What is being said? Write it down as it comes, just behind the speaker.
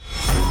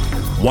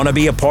Want to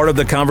be a part of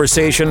the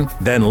conversation?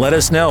 Then let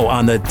us know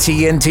on the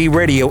TNT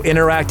Radio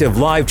Interactive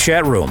Live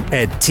chat room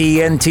at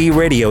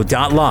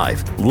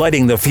tntradio.live.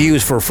 Lighting the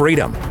fuse for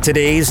freedom.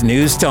 Today's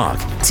News Talk,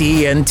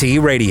 TNT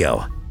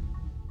Radio.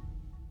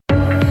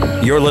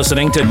 You're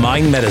listening to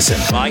Mind Medicine.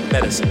 Mind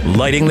Medicine.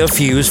 Lighting the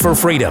fuse for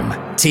freedom.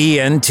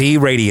 TNT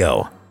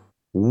Radio.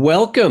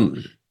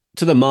 Welcome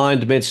to the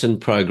Mind Medicine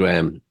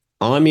program.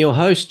 I'm your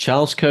host,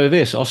 Charles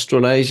Kovess,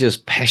 Australasia's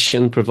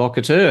passion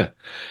provocateur.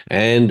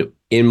 And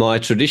in my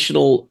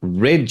traditional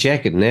red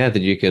jacket, now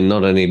that you can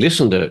not only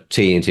listen to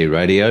TNT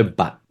Radio,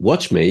 but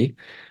watch me,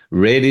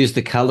 red is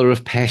the colour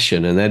of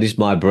passion, and that is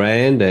my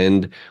brand.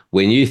 And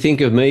when you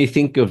think of me,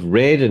 think of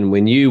red. And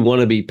when you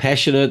want to be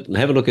passionate,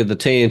 have a look at the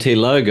TNT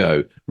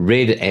logo,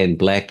 red and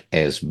black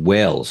as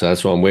well. So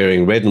that's why I'm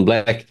wearing red and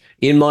black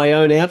in my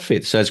own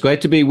outfit. So it's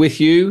great to be with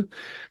you.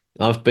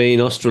 I've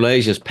been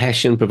Australasia's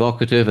passion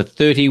provocateur for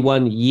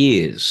 31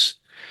 years.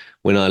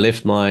 When I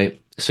left my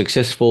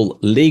successful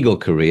legal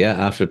career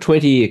after a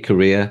 20-year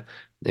career,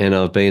 and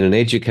I've been an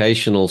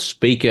educational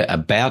speaker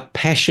about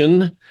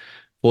passion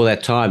for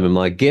that time. And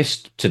my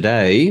guest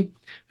today,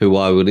 who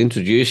I will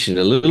introduce in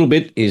a little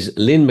bit, is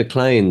Lynn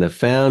Mclean, the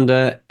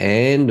founder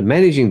and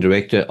managing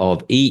director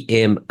of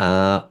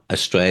EMR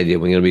Australia.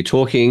 We're going to be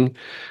talking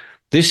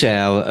this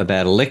hour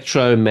about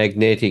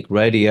electromagnetic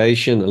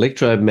radiation,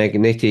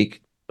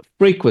 electromagnetic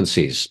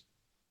frequencies.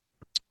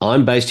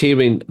 I'm based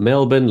here in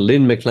Melbourne.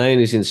 Lynn Mclean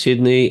is in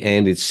Sydney,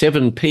 and it's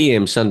 7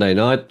 p.m. Sunday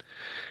night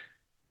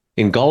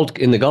in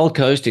the Gold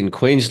Coast in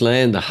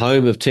Queensland, the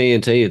home of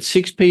TNT. It's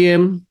 6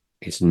 p.m.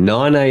 It's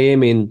 9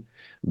 a.m. in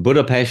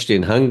Budapest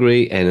in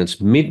Hungary, and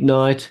it's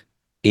midnight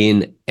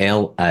in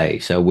LA.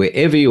 So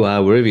wherever you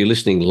are, wherever you're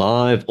listening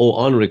live or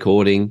on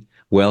recording,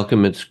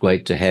 welcome. It's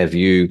great to have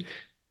you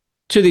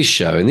to this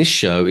show. And this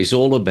show is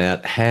all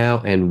about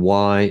how and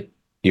why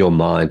your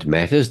mind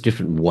matters,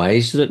 different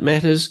ways that it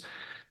matters,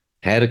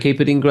 how to keep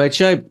it in great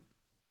shape,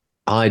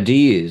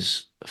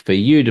 ideas for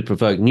you to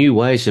provoke new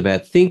ways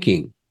about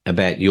thinking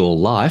about your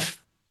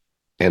life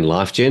and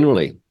life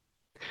generally.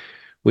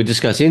 We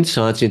discuss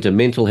insights into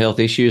mental health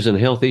issues and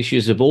health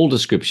issues of all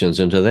descriptions.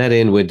 And to that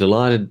end, we're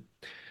delighted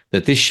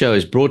that this show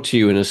is brought to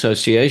you in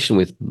association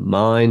with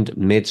Mind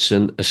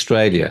Medicine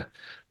Australia,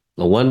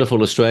 a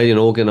wonderful Australian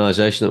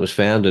organisation that was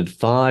founded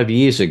 5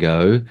 years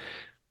ago,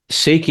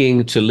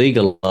 seeking to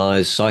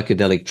legalise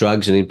psychedelic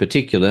drugs, and in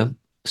particular,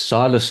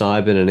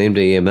 psilocybin and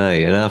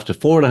MDMA. And after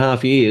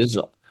 4.5 years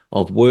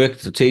of work,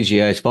 the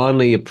TGA has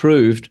finally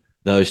approved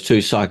those two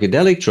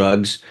psychedelic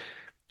drugs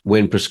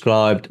when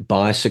prescribed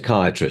by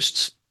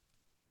psychiatrists.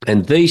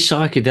 And these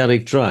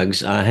psychedelic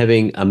drugs are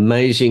having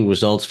amazing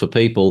results for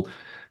people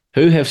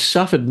who have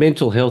suffered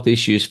mental health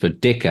issues for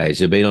decades.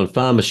 They've been on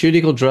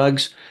pharmaceutical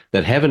drugs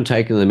that haven't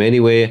taken them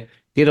anywhere,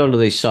 get onto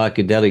these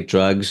psychedelic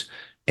drugs,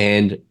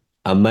 and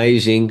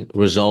amazing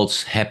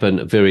results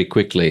happen very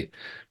quickly.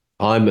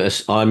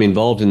 I'm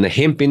involved in the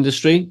hemp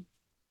industry.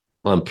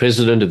 I'm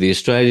president of the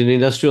Australian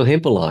Industrial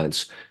Hemp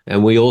Alliance,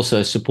 and we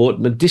also support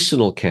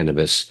medicinal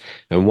cannabis.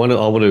 And one of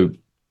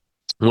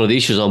the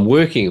issues I'm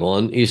working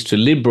on is to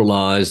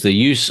liberalise the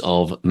use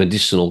of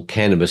medicinal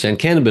cannabis and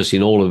cannabis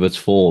in all of its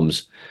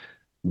forms,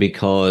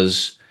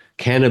 because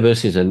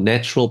cannabis is a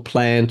natural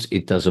plant.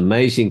 It does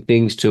amazing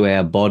things to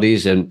our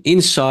bodies, and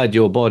inside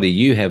your body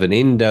you have an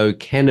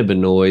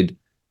endocannabinoid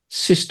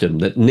system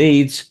that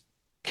needs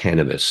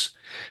cannabis.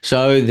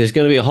 So there's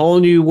going to be a whole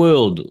new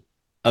world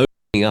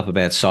opening up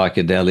about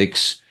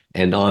psychedelics,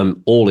 and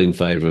I'm all in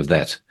favour of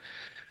that.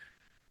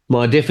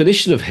 My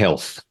definition of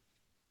health,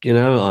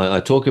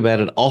 I talk about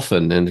it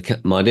often, and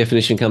my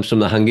definition comes from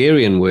the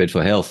Hungarian word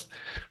for health,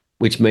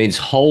 which means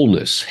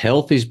wholeness.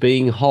 Health is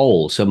being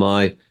whole. So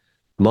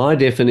my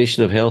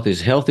definition of health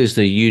is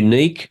the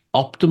unique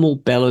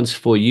optimal balance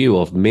for you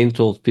of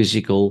mental,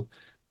 physical,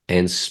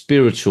 and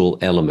spiritual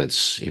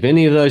elements. If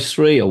any of those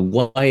three are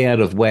way out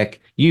of whack,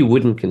 you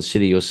wouldn't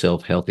consider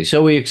yourself healthy.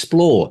 So we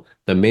explore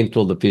the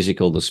mental, the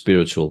physical, the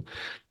spiritual.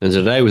 And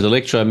today with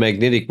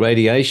electromagnetic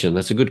radiation,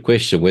 that's a good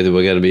question, whether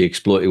we're going to be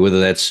exploring, whether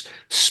that's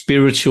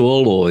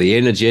spiritual or the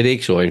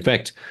energetics, or in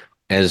fact,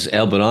 as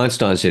Albert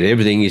Einstein said,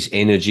 everything is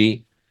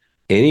energy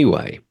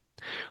anyway.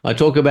 I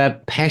talk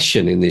about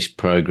passion in this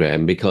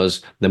program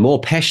because the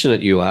more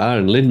passionate you are,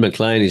 and Lynn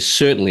Mclean is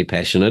certainly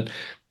passionate,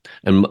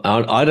 and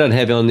I don't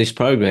have on this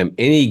program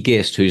any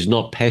guest who's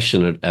not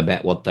passionate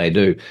about what they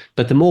do.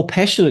 But the more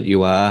passionate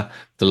you are,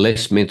 the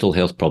less mental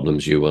health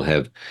problems you will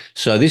have.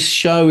 So this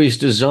show is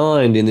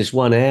designed in this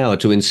 1 hour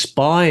to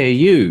inspire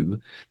you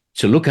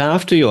to look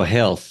after your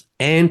health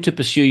and to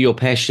pursue your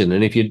passion.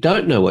 And if you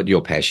don't know what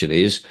your passion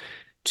is,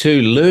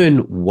 to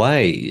learn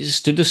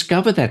ways to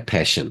discover that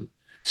passion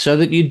so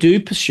that you do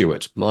pursue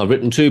it. I've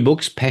written 2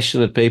 books,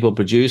 Passionate People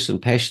Produce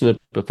and Passionate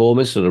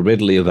Performance, that are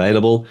readily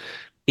available.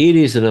 It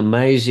is an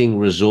amazing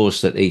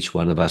resource that each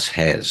one of us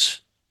has.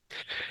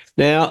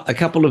 Now, a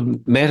couple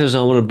of matters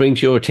I want to bring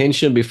to your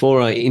attention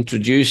before I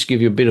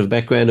give you a bit of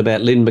background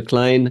about Lynn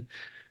Mclean,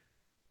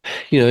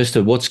 as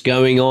to what's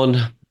going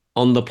on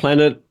the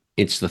planet.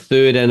 It's the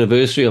third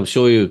anniversary. I'm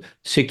sure you're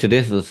sick to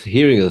death of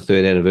hearing of the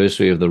third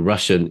anniversary of the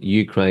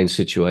Russian-Ukraine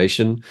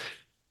situation.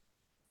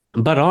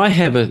 But I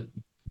have a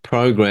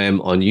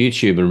program on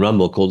YouTube and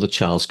Rumble called The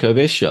Charles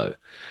Kovess Show.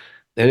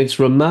 And it's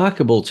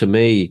remarkable to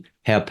me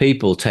how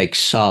people take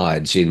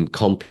sides in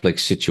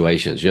complex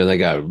situations. They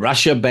go,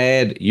 Russia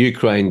bad,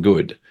 Ukraine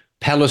good,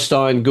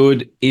 Palestine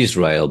good,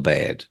 Israel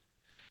bad.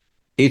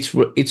 It's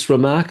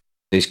remarkable,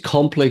 these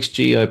complex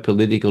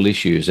geopolitical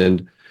issues.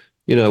 And,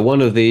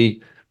 one of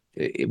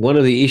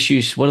the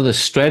issues, one of the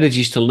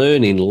strategies to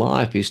learn in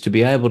life is to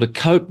be able to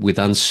cope with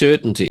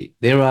uncertainty.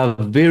 There are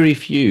very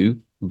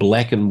few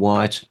black and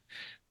white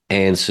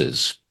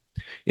answers.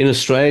 In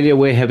Australia,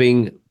 we're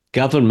having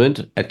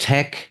government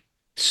attack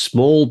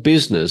small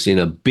business in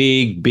a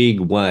big, big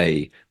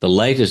way. The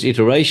latest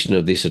iteration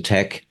of this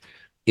attack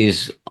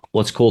is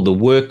what's called the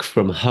work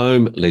from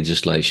home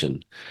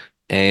legislation.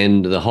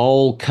 And the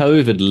whole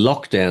COVID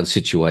lockdown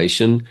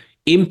situation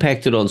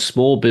impacted on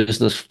small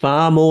business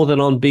far more than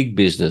on big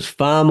business,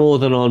 far more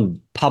than on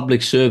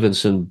public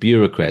servants and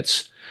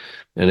bureaucrats.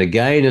 And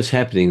again, it's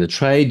happening. The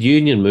trade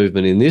union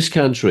movement in this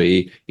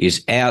country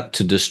is out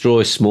to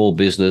destroy small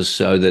business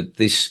so that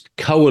this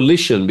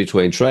coalition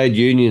between trade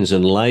unions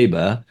and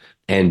Labor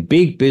and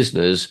big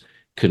business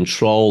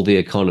control the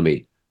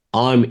economy.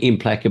 I'm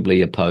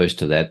implacably opposed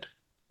to that.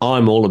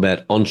 I'm all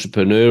about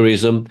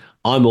entrepreneurism.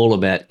 I'm all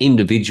about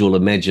individual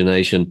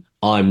imagination.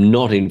 I'm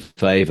not in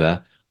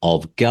favour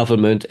of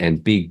government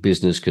and big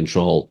business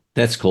control.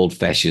 That's called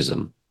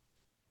fascism.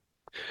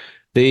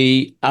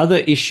 The other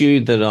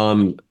issue that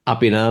I'm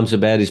up in arms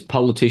about is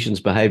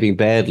politicians behaving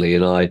badly.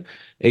 And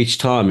each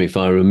time, if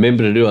I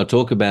remember to do, I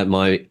talk about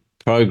my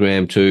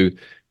program to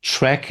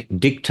track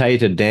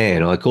Dictator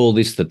Dan. I call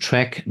this the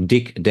Track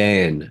Dick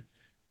Dan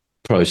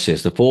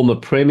process, the former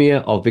Premier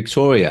of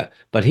Victoria.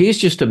 But here's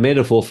just a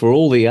metaphor for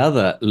all the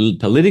other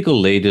political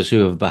leaders who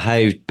have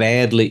behaved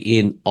badly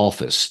in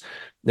office.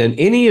 And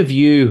any of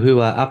you who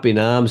are up in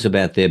arms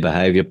about their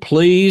behaviour,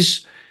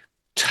 please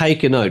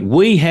take a note.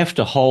 We have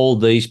to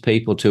hold these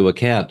people to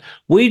account.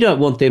 We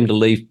don't want them to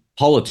leave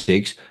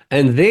politics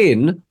and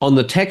then on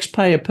the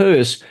taxpayer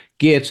purse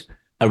get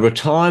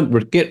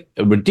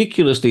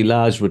ridiculously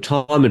large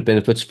retirement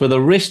benefits for the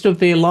rest of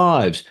their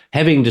lives,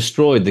 having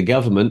destroyed the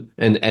government,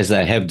 and as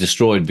they have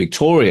destroyed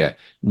Victoria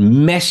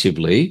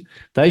massively.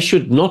 They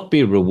should not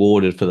be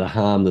rewarded for the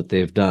harm that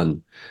they've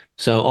done.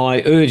 So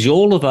I urge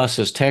all of us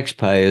as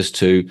taxpayers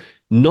to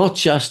not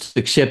just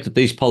accept that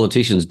these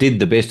politicians did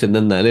the best and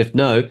then they left.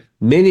 No,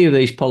 many of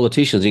these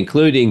politicians,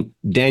 including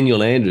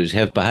Daniel Andrews,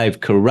 have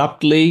behaved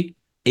corruptly,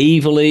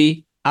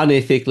 evilly,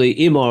 unethically,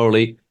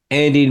 immorally,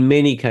 and in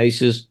many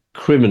cases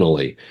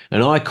criminally.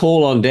 And I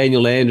call on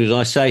Daniel Andrews.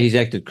 I say he's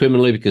acted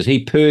criminally because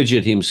he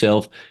perjured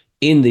himself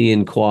in the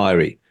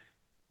inquiry.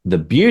 The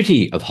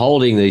beauty of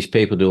holding these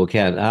people to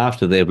account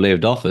after they've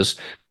left office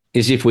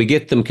is if we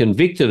get them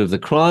convicted of the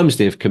crimes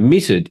they've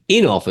committed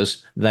in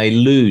office, they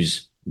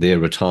lose their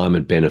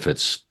retirement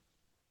benefits.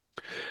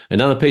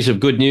 Another piece of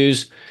good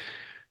news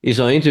is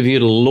I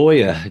interviewed a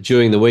lawyer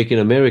during the week in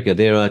America.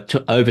 There are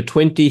over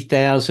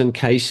 20,000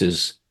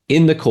 cases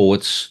in the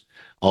courts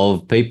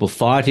of people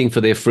fighting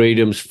for their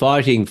freedoms,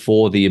 fighting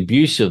for the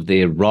abuse of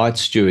their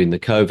rights during the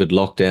COVID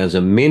lockdowns,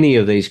 and many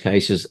of these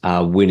cases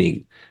are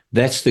winning.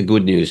 That's the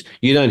good news.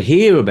 You don't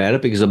hear about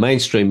it because the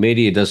mainstream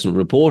media doesn't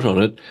report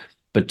on it,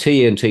 but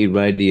TNT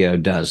Radio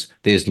does.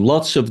 There's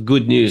lots of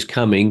good news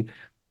coming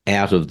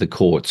out of the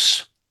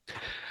courts.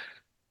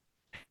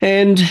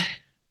 And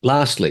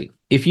lastly,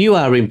 if you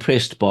are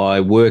impressed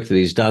by work that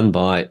is done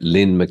by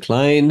Lynn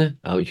Mclean,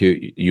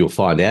 you'll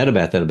find out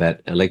about that, about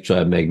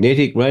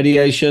electromagnetic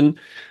radiation.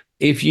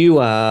 If you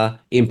are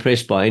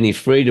impressed by any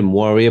freedom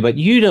warrior, but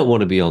you don't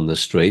want to be on the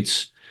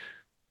streets,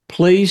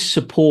 please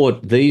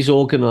support these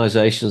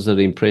organisations that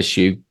impress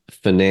you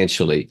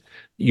financially.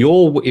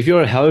 If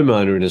you're a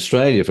homeowner in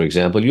Australia, for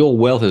example, your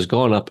wealth has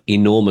gone up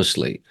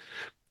enormously.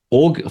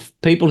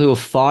 People who are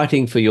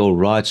fighting for your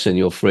rights and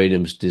your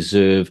freedoms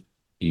deserve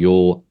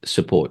your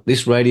support.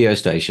 This radio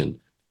station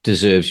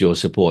deserves your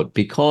support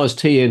because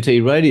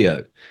TNT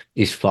Radio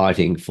is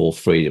fighting for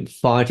freedom,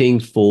 fighting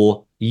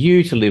for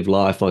you to live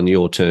life on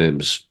your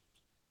terms.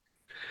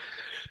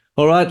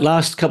 All right,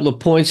 last couple of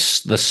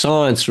points. The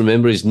science,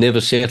 remember, is never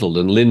settled,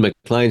 and Lynn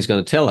Mclean's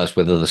going to tell us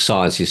whether the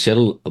science is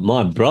settled.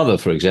 My brother,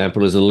 for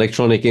example, is an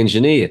electronic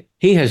engineer.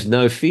 He has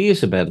no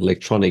fears about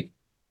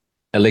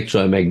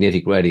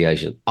electromagnetic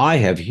radiation. I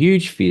have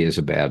huge fears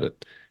about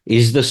it.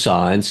 Is the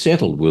science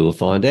settled? We'll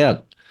find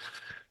out.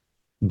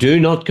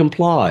 Do not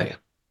comply.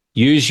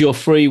 Use your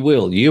free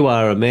will. You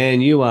are a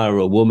man, you are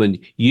a woman.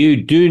 You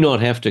do not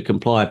have to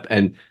comply.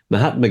 And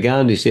Mahatma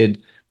Gandhi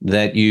said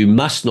that you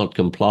must not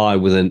comply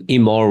with an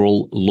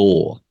immoral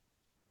law.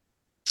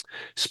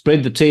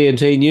 Spread the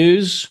TNT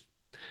news.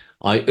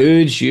 I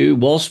urge you,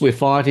 whilst we're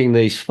fighting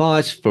these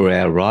fights for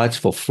our rights,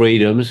 for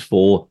freedoms,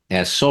 for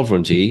our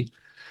sovereignty,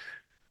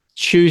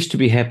 choose to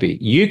be happy.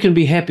 You can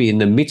be happy in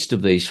the midst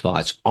of these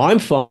fights. I'm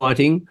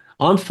fighting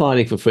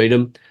for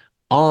freedom.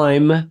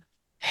 I'm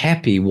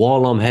happy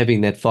while I'm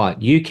having that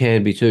fight. You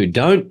can be too.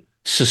 Don't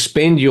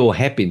suspend your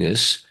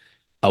happiness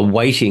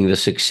awaiting the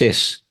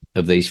success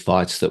of these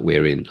fights that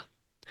we're in.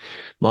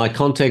 My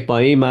contact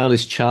by email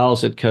is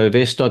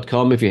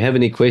charles@kovess.com. If you have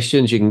any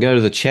questions, you can go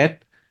to the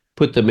chat,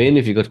 put them in.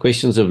 If you've got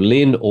questions of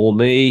Lynn or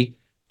me,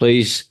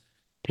 please,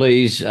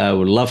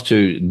 would love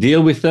to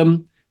deal with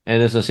them.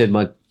 And as I said,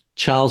 my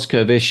Charles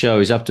Kovess show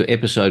is up to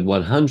episode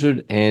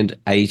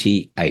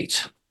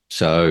 188.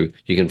 So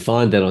you can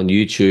find that on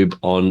YouTube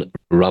on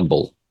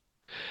Rumble.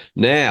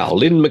 Now,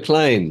 Lynn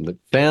Mclean, the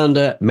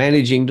founder,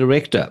 managing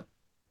director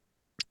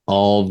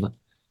of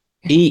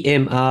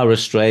EMR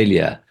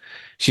Australia.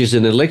 She's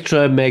an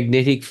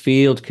electromagnetic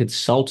field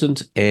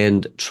consultant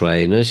and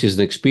trainer. She's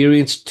an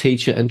experienced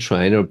teacher and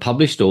trainer, a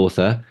published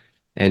author,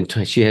 and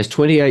she has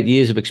 28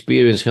 years of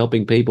experience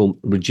helping people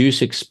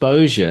reduce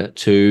exposure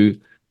to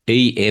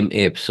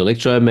EMFs,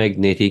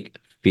 electromagnetic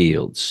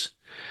fields.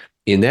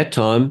 In that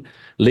time,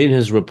 Lynn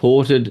has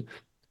reported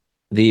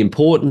the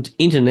important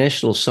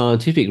international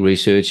scientific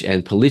research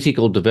and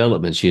political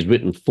developments. She's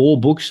written 4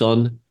 books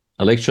on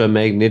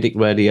electromagnetic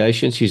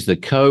radiation. She's the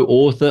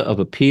co-author of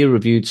a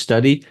peer-reviewed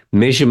study,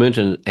 Measurement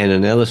and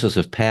Analysis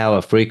of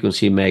Power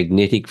Frequency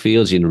Magnetic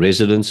Fields in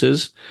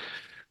Residences.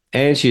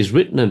 And she's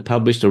written and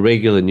published a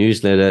regular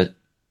newsletter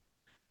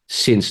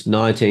since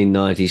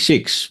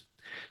 1996.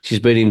 She's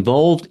been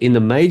involved in the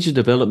major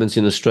developments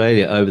in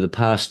Australia over the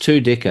past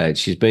 2 decades.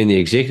 She's been the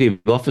executive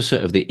officer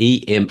of the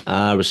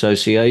EMR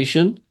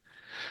Association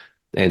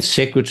and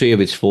secretary of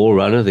its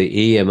forerunner,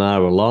 the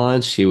EMR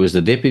Alliance. She was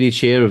the deputy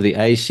chair of the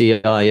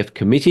ACIF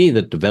committee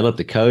that developed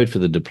the code for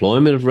the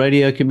deployment of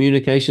radio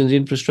communications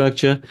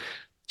infrastructure.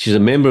 She's a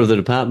member of the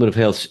Department of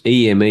Health's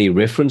EME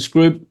reference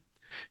group.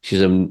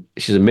 She's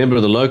a member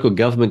of the local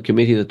government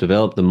committee that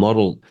developed the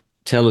model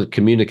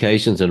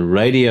telecommunications and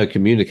radio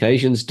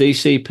communications,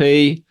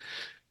 DCP,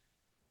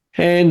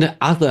 and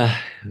other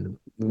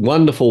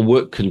wonderful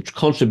work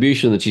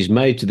contribution that she's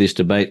made to this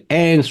debate.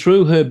 And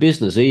through her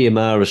business,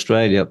 EMR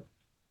Australia,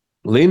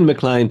 Lynn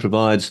Mclean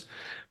provides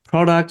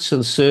products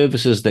and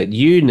services that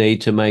you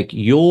need to make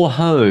your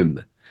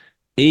home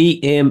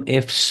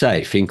EMF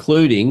safe,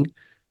 including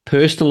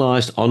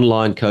personalised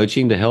online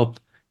coaching to help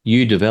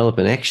you develop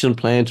an action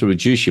plan to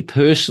reduce your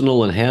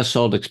personal and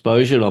household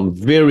exposure. And I'm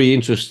very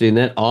interested in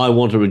that. I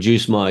want to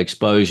reduce my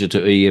exposure to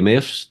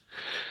EMFs.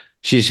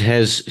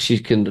 She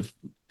can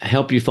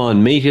help you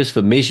find meters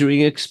for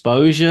measuring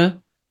exposure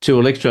to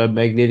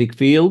electromagnetic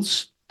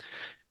fields.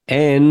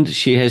 And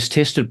she has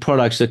tested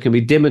products that can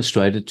be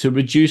demonstrated to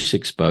reduce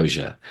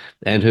exposure.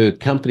 And her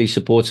company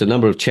supports a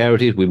number of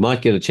charities. We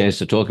might get a chance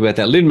to talk about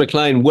that. Lynn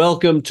Mclean,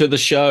 welcome to the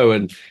show,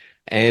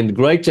 and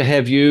great to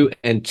have you.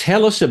 And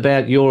tell us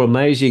about your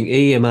amazing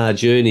EMR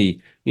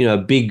journey,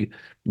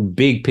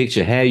 big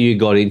picture, how you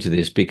got into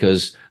this,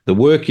 because the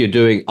work you're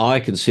doing, I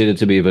consider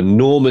to be of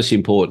enormous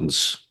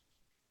importance.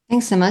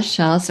 Thanks so much,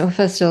 Charles. Well,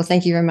 first of all,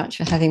 thank you very much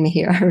for having me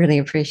here. I really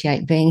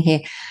appreciate being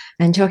here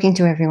and talking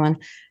to everyone.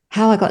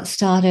 How I got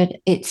started,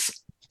 it's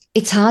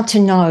hard to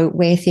know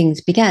where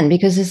things began,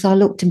 because as I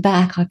looked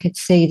back, I could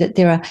see that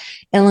there are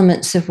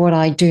elements of what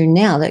I do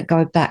now that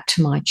go back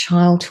to my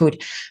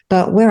childhood.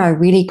 But where I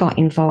really got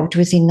involved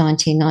was in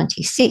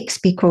 1996,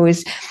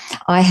 because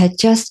I had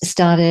just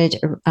started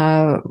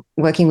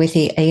working with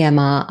the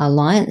EMR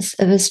Alliance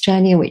of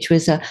Australia, which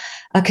was a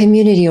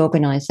community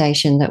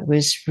organisation that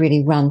was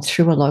really run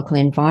through a local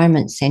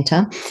environment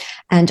centre.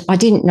 And I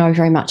didn't know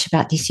very much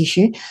about this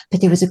issue,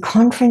 but there was a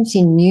conference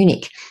in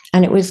Munich,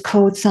 and it was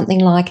called something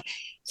like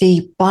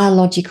the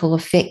biological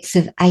effects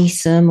of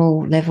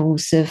athermal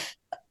levels of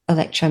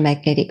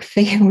electromagnetic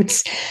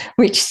fields,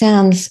 which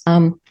sounds,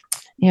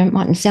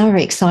 mightn't sound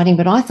very exciting,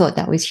 but I thought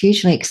that was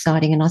hugely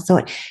exciting. And I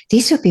thought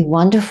this would be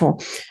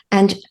wonderful.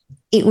 And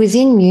it was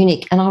in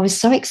Munich, and I was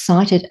so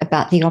excited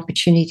about the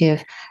opportunity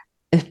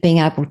of being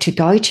able to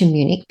go to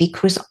Munich,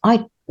 because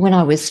when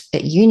I was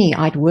at uni,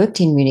 I'd worked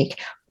in Munich.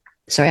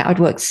 I'd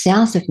worked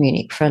south of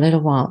Munich for a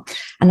little while.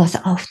 And I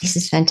thought, oh, this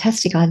is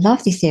fantastic. I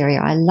love this area.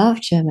 I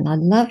love German. I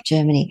love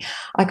Germany.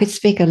 I could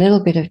speak a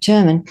little bit of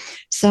German.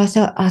 So I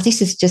thought, oh,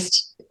 this is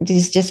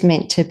just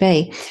meant to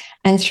be.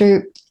 And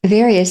through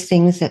various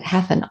things that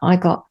happened, I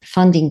got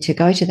funding to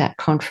go to that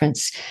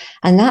conference.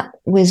 And that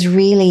was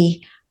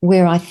really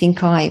where I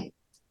think I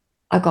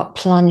got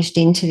plunged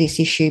into this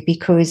issue,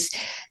 because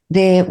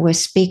there were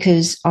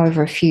speakers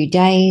over a few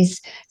days.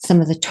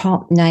 Some of the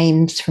top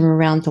names from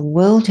around the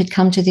world had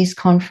come to this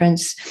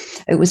conference.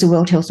 It was a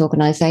World Health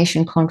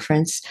Organization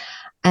conference.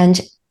 And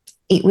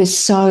it was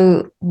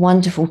so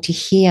wonderful to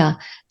hear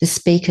the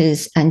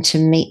speakers and to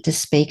meet the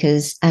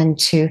speakers and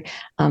to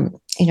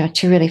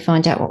really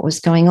find out what was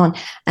going on.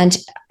 And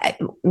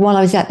while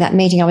I was at that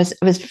meeting, I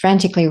was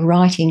frantically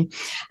writing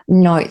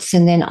notes.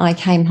 And then I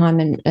came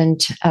home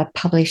and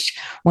published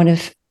one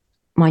of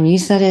my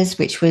newsletters,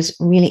 which was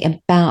really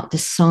about the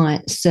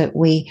science that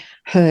we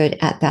heard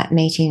at that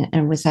meeting,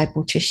 and was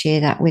able to share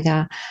that with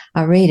our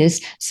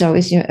readers. So it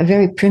was a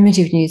very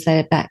primitive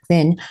newsletter back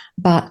then,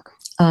 but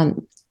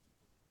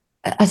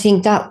I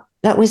think that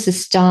was the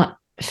start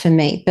for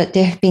me. But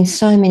there have been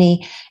so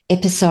many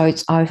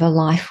episodes over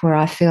life where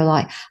I feel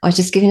like I was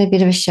just given a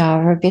bit of a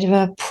shove or a bit of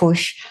a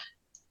push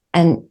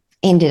and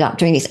ended up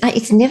doing this.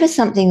 It's never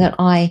something that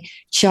I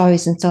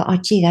chose and thought, oh,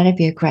 gee, that'd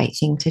be a great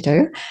thing to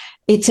do.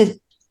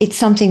 It's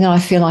something that I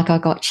feel like I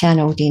got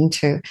channeled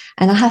into.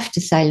 And I have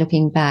to say,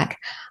 looking back,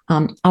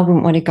 I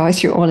wouldn't want to go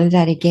through all of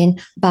that again,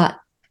 but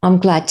I'm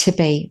glad to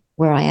be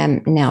where I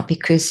am now,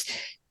 because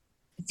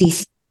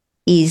this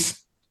is,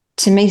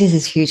 to me, this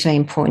is hugely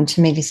important.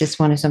 To me, this is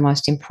one of the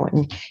most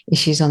important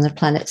issues on the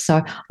planet.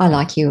 So I,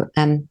 like you,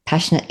 am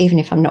passionate, even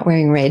if I'm not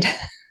wearing red.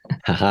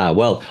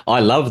 Well,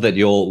 I love that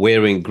you're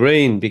wearing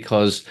green,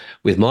 because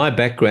with my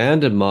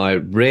background and my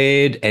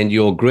red and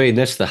your green,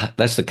 that's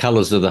the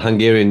colours of the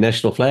Hungarian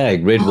national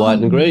flag, red, white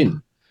and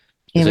green.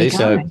 There we See,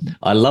 go. so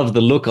I love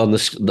the look on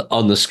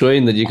the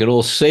screen that you can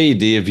all see,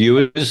 dear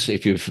viewers,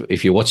 if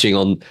you're watching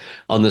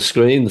on the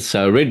screen.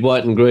 So red,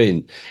 white and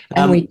green.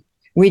 And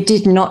we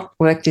did not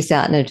work this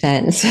out in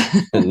advance.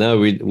 No,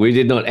 we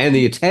did not. And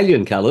the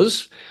Italian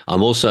colours, I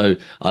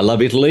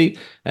love Italy,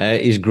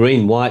 is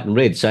green, white and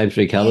red. Same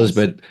three colours, yes,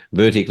 but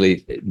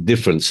vertically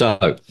different. So,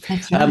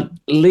 that's right.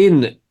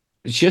 Lynn,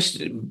 just,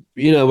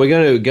 we're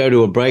going to go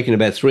to a break in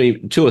about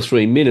 2 or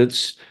 3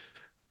 minutes.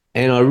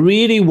 And I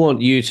really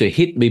want you to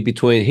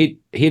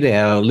hit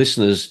our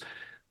listeners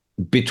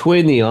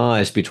between the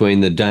eyes, between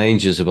the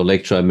dangers of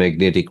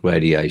electromagnetic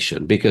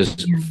radiation,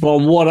 because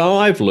from what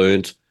I've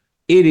learned,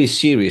 it is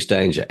serious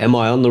danger. Am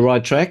I on the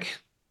right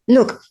track?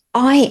 Look,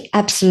 I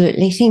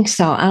absolutely think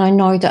so. And I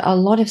know that a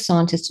lot of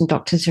scientists and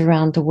doctors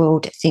around the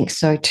world think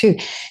so too.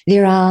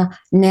 There are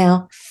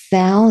now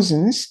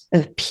thousands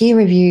of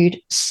peer-reviewed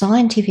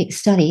scientific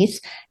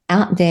studies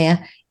out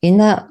there in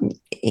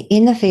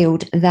the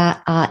field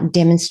that are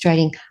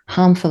demonstrating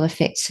harmful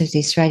effects of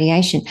this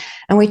radiation.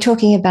 And we're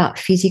talking about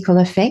physical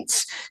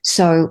effects.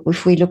 So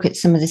if we look at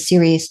some of the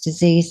serious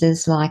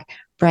diseases like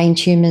brain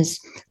tumours,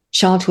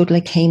 childhood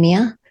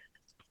leukemia,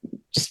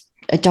 just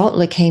adult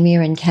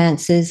leukemia and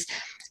cancers,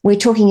 we're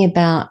talking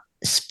about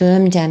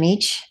sperm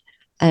damage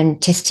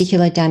and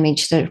testicular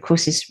damage that, of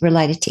course, is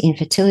related to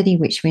infertility,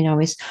 which we know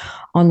is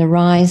on the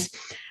rise.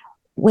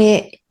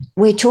 We're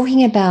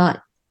talking about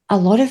a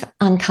lot of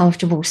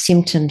uncomfortable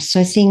symptoms.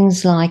 So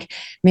things like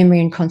memory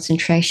and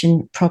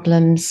concentration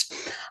problems,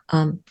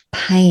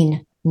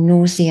 pain,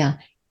 nausea,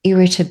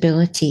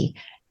 irritability,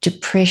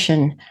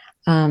 depression.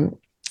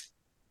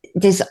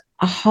 There's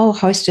a whole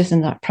host of them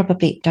that I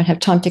probably don't have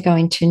time to go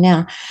into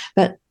now,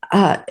 but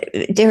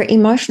there are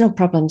emotional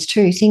problems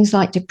too. Things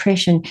like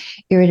depression,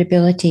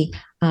 irritability,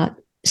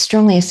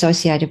 strongly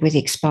associated with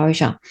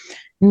exposure,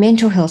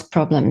 mental health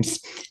problems,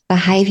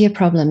 behaviour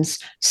problems.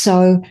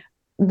 So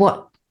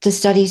what the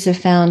studies have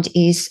found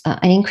is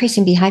an increase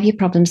in behaviour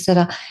problems that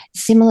are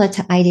similar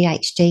to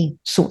ADHD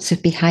sorts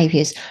of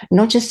behaviours,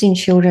 not just in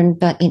children,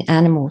 but in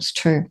animals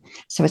too.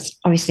 So it's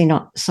obviously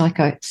not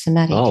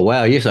psychosomatic. Oh,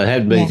 wow. Yes, I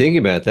had been thinking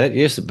about that.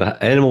 Yes,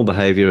 animal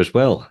behaviour as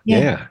well.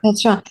 Yeah,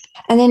 that's right.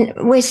 And then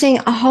we're seeing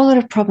a whole lot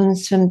of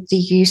problems from the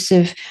use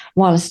of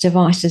wireless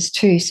devices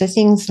too. So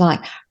things like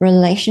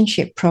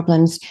relationship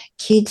problems.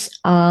 Kids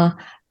are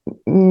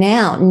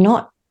now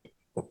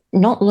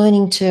not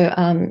learning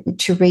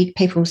to read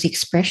people's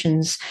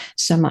expressions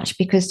so much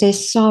because they're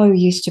so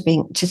used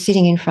to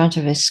sitting in front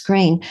of a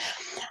screen.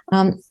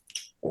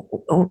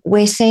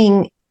 We're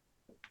seeing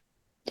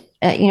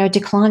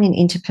decline in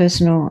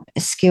interpersonal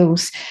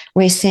skills.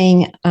 We're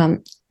seeing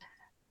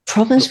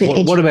problems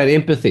with what about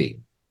empathy?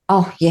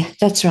 Oh yeah,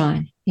 that's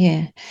right.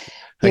 Yeah.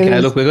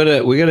 Look, we're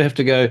gonna have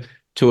to go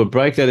to a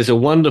break. That is a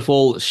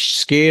wonderful,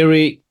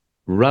 scary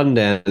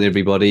rundown,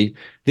 everybody.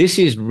 This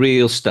is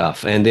real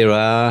stuff, and there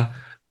are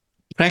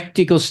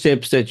practical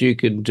steps that you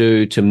can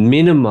do to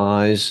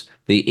minimize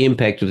the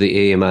impact of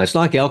the EMR. It's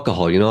like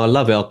alcohol. I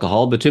love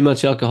alcohol, but too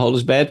much alcohol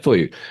is bad for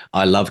you.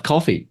 I love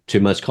coffee.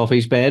 Too much coffee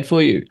is bad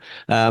for you.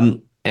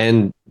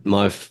 And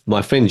my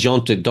friend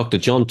Dr.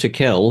 John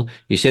Tickell,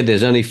 he said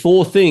there's only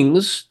 4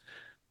 things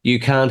you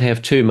can't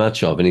have too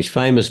much of. In his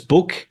famous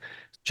book,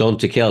 John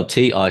Tickell,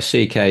 Tickell,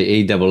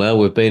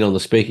 we've been on the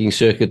speaking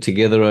circuit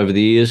together over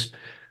the years.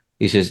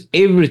 He says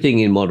everything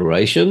in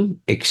moderation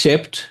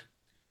except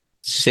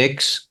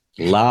sex,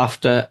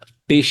 laughter,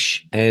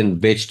 fish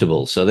and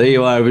vegetables. So there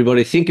you are,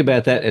 everybody. Think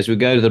about that as we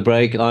go to the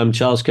break. I'm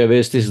Charles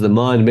Kovess. This is the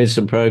Mind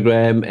Medicine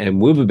Program,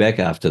 and we'll be back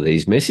after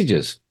these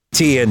messages.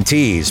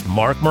 TNT's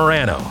Mark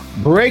Morano.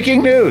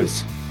 Breaking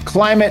news.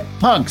 Climate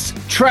punks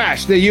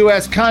trash the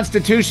U.S.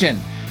 Constitution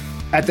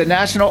at the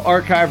National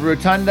Archive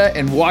Rotunda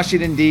in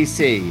Washington,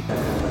 D.C.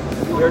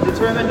 We are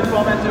determined to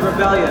foment a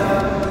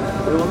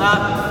rebellion. We will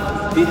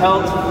not be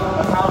held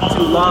accountable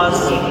to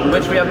laws in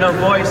which we have no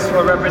voice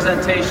or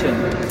representation.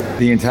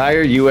 The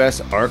entire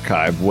U.S.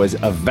 Archive was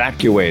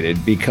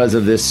evacuated because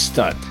of this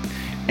stunt.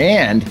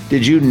 And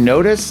did you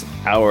notice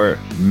our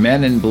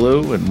men in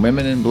blue and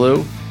women in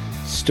blue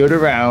stood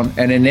around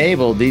and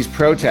enabled these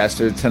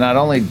protesters to not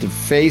only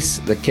deface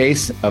the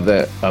case of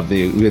the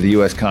where the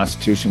U.S.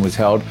 Constitution was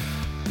held,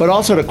 but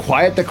also to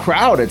quiet the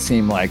crowd, it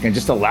seemed like, and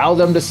just allow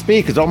them to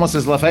speak. It's almost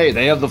as if, hey,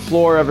 they have the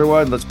floor,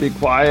 everyone, let's be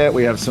quiet.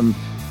 We have some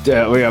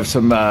we have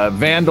some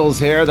vandals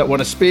here that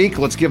want to speak.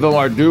 Let's give them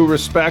our due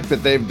respect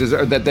that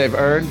they've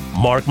earned.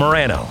 Mark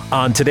Morano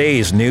on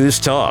today's News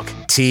Talk,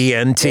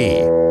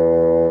 TNT.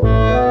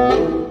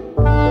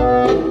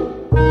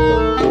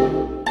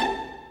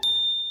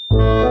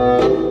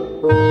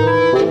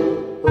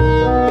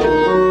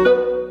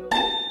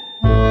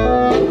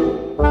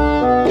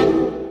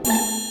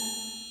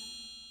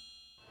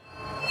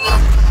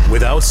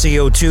 Without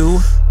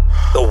CO2,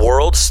 the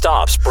world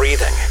stops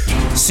breathing.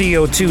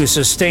 CO2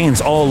 sustains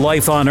all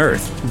life on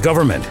Earth.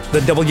 Government, the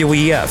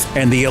WEF,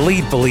 and the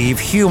elite believe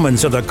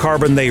humans are the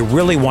carbon they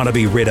really want to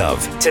be rid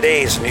of.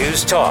 Today's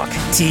News Talk,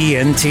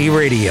 TNT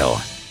Radio.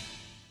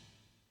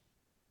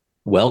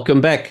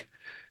 Welcome back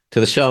to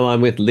the show. I'm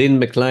with Lynn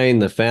Mclean,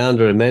 the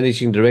founder and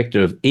managing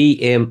director of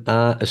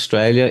EMR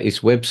Australia.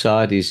 Its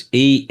website is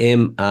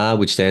EMR,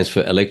 which stands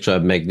for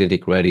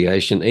electromagnetic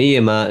radiation,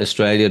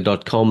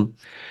 emraustralia.com.au.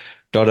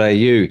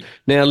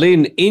 Now,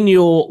 Lynn, in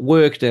your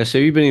work now, so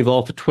you've been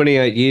involved for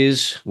 28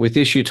 years with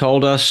this, you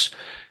told us.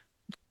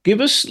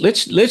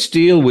 Let's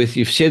deal with,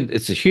 you've said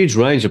it's a huge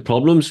range of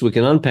problems. We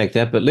can unpack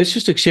that, but let's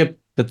just accept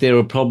that there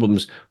are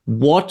problems.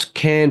 What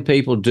can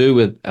people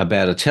do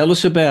about it? Tell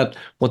us about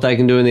what they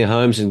can do in their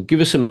homes and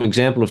give us some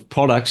example of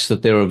products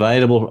that they're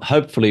available,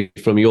 hopefully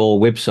from your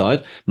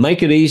website.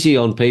 Make it easy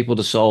on people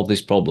to solve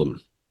this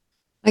problem.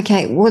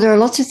 Okay, well, there are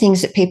lots of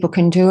things that people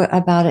can do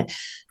about it.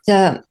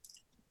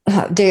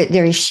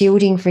 There is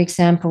shielding, for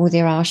example.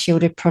 There are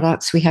shielded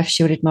products. We have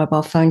shielded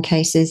mobile phone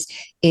cases,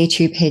 air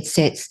tube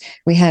headsets.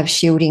 We have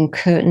shielding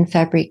curtain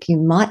fabric. You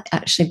might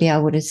actually be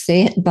able to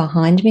see it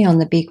behind me on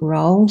the big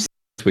rolls.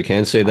 We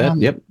can see that,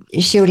 yep.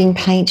 Shielding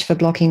paint for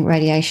blocking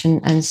radiation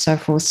and so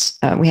forth.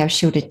 We have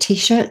shielded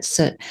T-shirts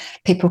that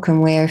people can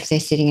wear if they're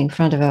sitting in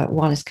front of a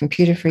wireless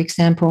computer, for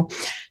example.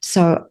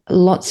 So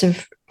lots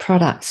of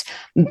products.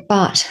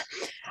 But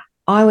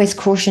I always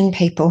caution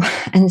people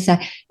and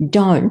say,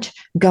 don't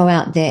go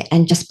out there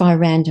and just buy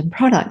random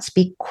products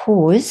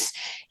because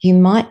you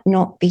might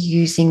not be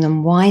using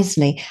them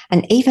wisely.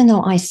 And even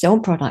though I sell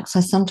products,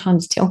 I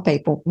sometimes tell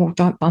people, well,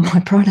 don't buy my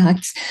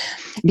products,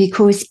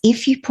 because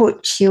if you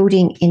put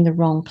shielding in the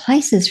wrong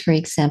places, for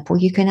example,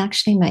 you can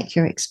actually make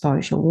your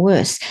exposure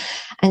worse.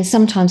 And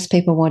sometimes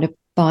people want to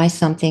buy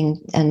something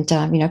and,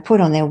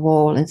 put on their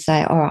wall and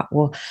say, all right,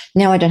 well,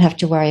 now I don't have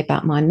to worry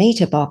about my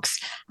meter box.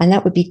 And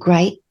that would be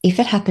great if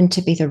it happened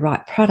to be the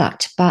right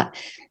product. But,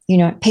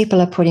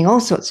 people are putting all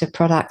sorts of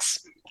products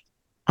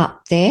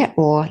up there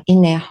or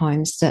in their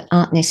homes that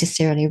aren't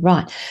necessarily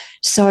right.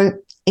 So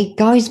it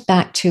goes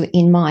back to,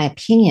 in my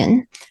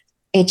opinion,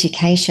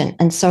 education.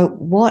 And so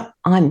what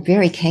I'm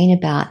very keen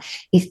about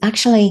is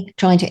actually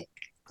trying to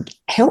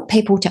help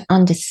people to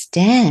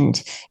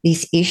understand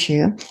this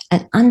issue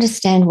and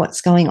understand what's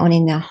going on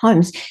in their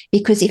homes,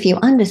 because if you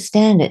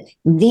understand it,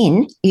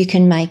 then you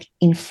can make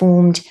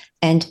informed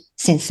and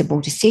sensible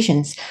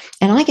decisions.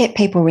 And I get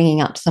people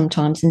ringing up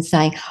sometimes and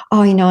saying,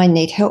 oh, I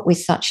need help with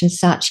such and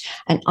such.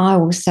 And I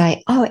will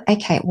say, oh,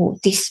 okay, well,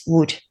 this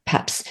would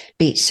perhaps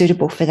be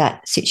suitable for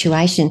that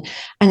situation.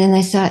 And then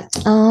they say,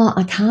 oh,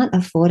 I can't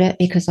afford it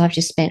because I've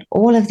just spent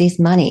all of this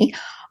money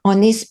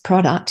on this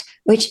product,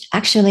 which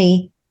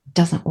actually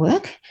doesn't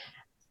work.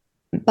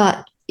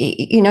 But,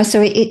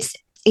 so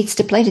it's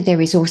depleted their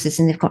resources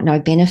and they've got no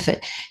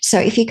benefit. So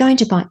if you're going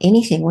to buy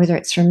anything, whether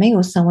it's from me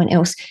or someone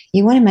else,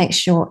 you want to make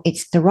sure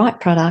it's the right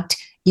product,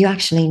 you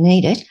actually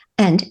need it,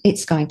 and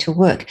it's going to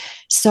work.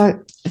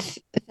 So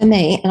for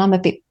me, and I'm a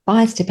bit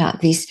biased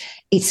about this,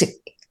 it's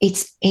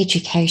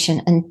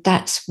education, and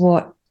that's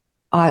what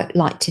I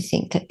like to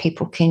think that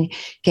people can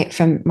get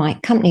from my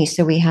company.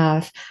 So we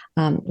have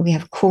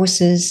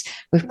courses,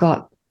 we've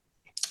got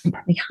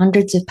probably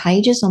hundreds of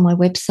pages on my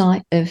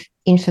website of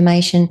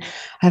information.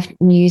 I have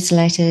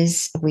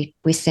newsletters. We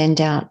send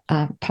out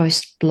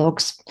post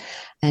blogs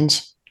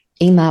and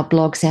email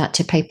blogs out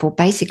to people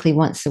basically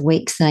once a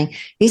week saying,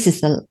 this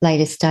is the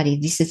latest study,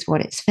 this is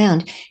what it's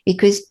found.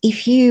 Because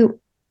if you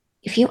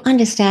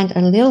understand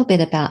a little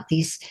bit about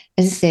this,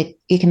 as I said,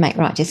 you can make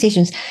right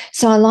decisions.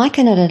 So I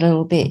liken it a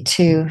little bit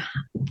to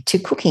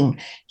cooking.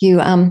 You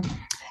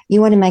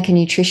want to make a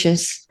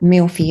nutritious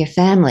meal for your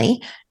family.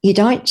 You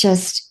don't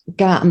just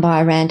go out and buy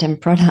a random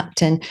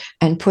product and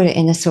put it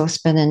in a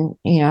saucepan and,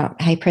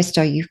 hey,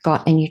 presto, you've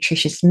got a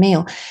nutritious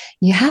meal.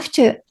 You have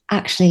to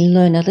actually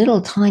learn a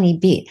little tiny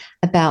bit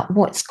about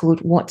what's good,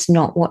 what's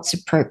not, what's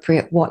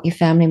appropriate, what your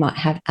family might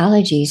have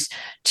allergies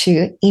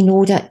to in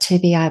order to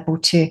be able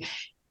to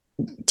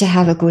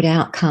have a good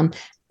outcome.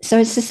 So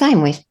it's the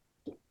same with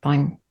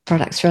buying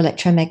products for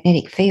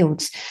electromagnetic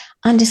fields.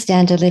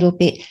 Understand a little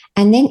bit,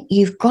 and then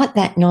you've got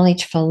that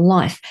knowledge for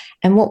life.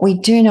 And what we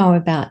do know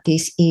about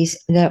this is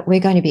that we're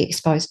going to be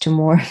exposed to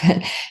more of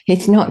it.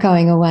 It's not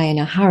going away in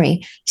a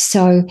hurry.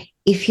 So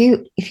if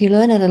you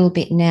learn a little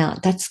bit now,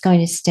 that's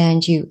going to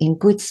stand you in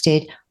good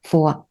stead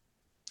for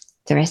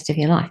the rest of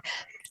your life.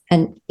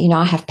 And,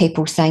 I have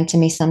people saying to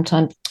me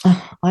sometimes,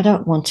 oh, I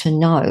don't want to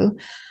know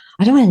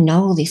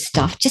all this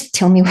stuff. Just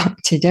tell me what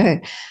to do.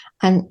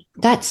 And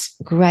that's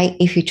great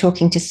if you're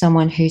talking to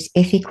someone who's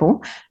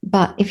ethical.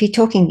 But if you're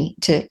talking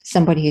to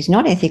somebody who's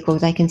not ethical,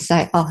 they can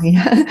say, oh,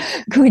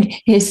 good,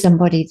 here's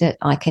somebody that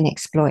I can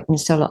exploit and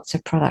sell lots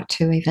of product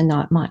to, even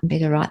though it mightn't be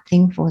the right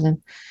thing for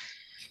them.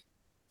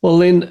 Well,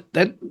 then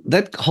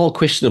that whole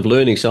question of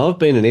learning. So I've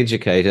been an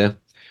educator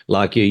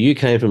like you. You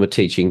came from a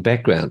teaching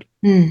background.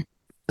 Mm.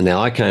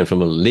 Now, I came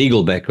from a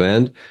legal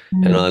background,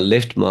 and I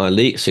left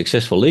my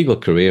successful legal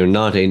career in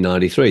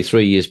 1993,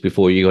 3 years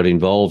before you got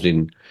involved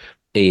in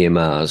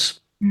EMRs.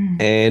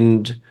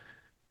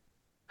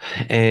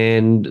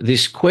 And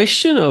this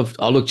question of,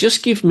 oh, look,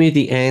 just give me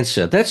the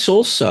answer. That's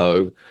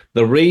also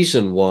the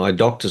reason why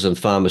doctors and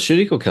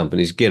pharmaceutical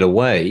companies get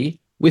away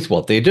with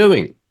what they're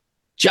doing.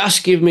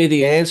 Just give me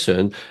the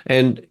answer.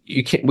 And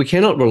we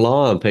cannot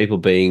rely on people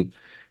being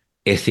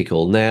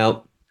ethical.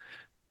 Now,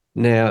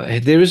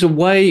 there is a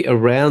way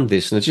around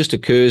this, and it just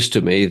occurs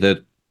to me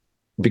that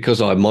because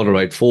I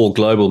moderate 4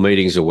 global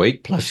meetings a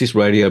week, plus this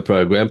radio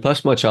program,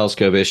 plus my Charles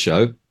Kovess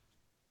show,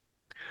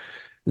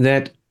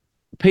 that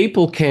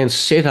people can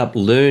set up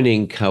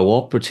learning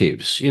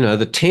cooperatives.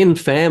 The 10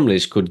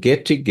 families could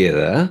get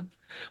together.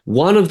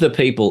 One of the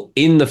people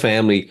in the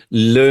family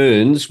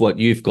learns what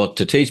you've got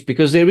to teach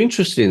because they're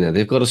interested in it.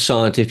 They've got a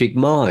scientific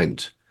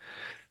mind.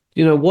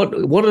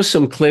 What are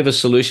some clever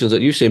solutions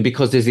that you've seen?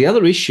 Because there's the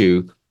other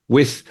issue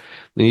with,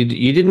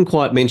 you didn't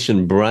quite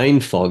mention brain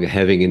fog of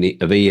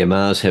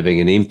EMRs having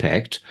an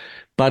impact,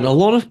 but a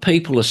lot of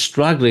people are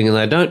struggling and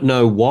they don't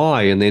know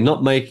why, and they're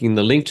not making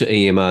the link to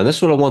EMR. And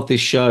that's what I want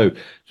this show,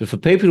 for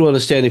people to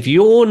understand. If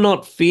you're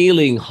not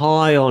feeling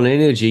high on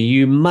energy,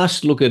 you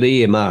must look at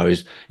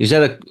EMR. Is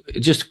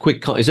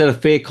that a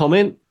fair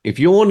comment? If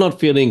you're not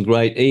feeling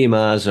great,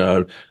 EMRs are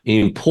an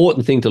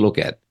important thing to look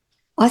at.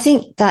 I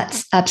think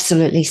that's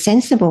absolutely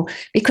sensible,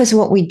 because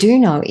what we do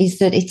know is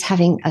that it's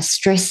having a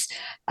stress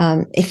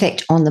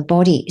effect on the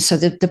body. So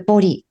the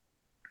body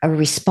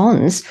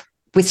responds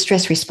with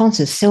stress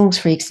responses. Cells,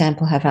 for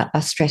example, have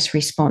a stress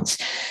response.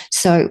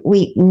 So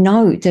we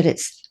know that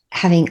it's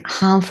having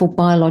harmful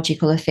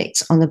biological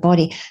effects on the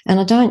body. And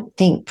I don't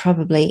think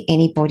probably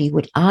anybody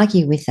would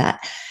argue with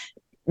that.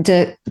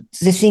 The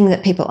thing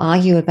that people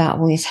argue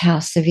about is how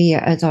severe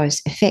are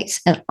those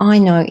effects. And I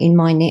know in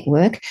my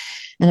network,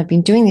 and I've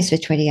been doing this for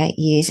 28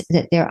 years,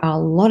 that there are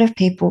a lot of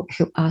people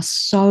who are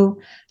so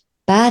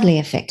badly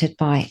affected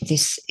by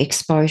this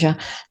exposure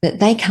that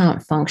they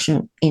can't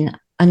function in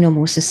a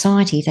normal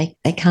society.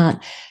 They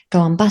can't go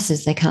on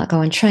buses, they can't go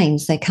on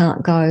trains, they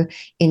can't go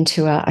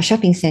into a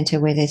shopping centre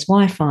where there's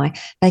Wi-Fi,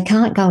 they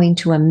can't go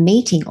into a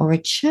meeting or a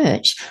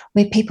church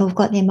where people have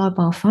got their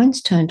mobile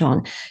phones turned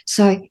on.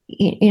 So,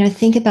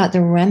 think about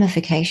the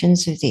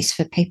ramifications of this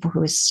for people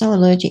who are so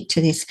allergic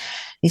to this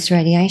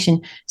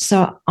radiation.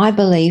 So I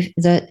believe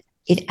that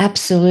it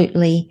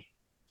absolutely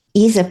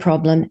is a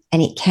problem,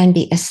 and it can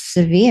be a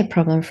severe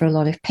problem for a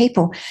lot of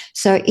people.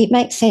 So it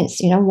makes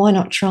sense, why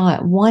not try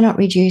it? Why not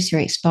reduce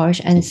your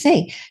exposure and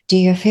see, do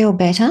you feel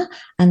better?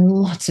 And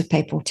lots of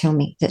people tell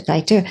me that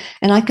they do.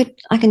 And I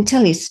can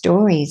tell you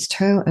stories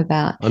too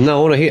about.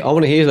 No, I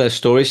want to hear those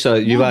stories. So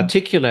you've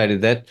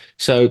articulated that.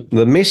 So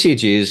the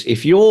message is,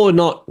 if you're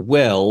not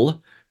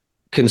well,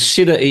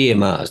 consider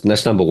EMRs, and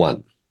that's number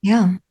one.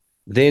 Yeah.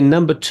 Then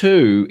number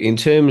two, in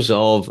terms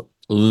of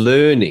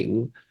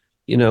learning,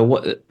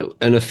 what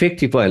an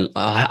effective way.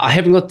 I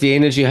haven't got the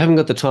energy, I haven't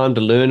got the time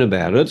to learn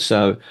about it.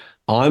 So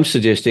I'm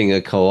suggesting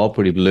a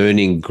cooperative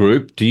learning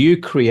group. Do you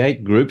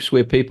create groups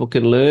where people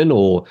can learn,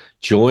 or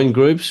join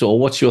groups, or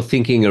what's your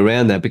thinking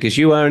around that? Because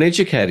you are an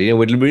educator.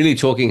 We're really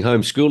talking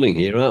homeschooling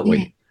here, aren't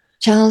we?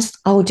 Charles,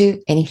 I will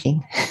do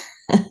anything.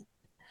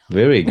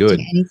 Very good.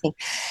 Anything.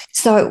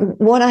 So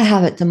what I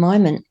have at the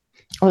moment,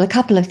 well, a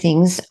couple of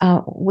things.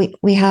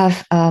 We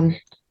have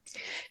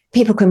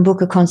people can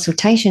book a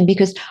consultation,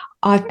 because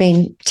I've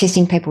been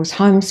testing people's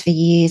homes for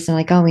years, and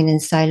I go in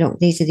and say, look,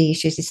 these are the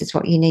issues, this is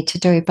what you need to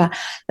do. But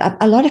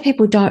a lot of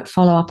people don't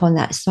follow up on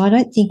that. So I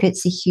don't think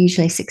it's a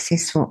hugely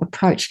successful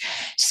approach.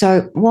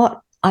 So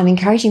what I'm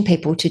encouraging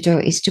people to do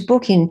is to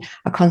book in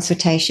a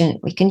consultation.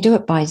 We can do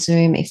it by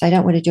Zoom. If they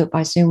don't want to do it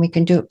by Zoom, we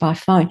can do it by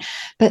phone.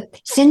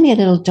 But send me a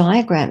little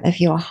diagram of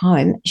your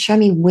home. Show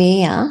me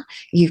where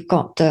you've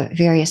got the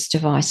various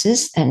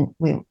devices, and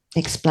we'll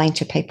explain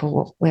to people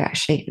what we're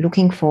actually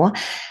looking for.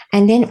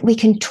 And then we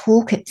can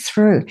talk it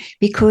through,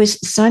 because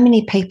so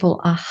many people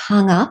are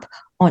hung up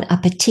on a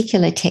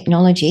particular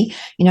technology.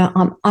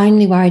 I'm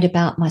only worried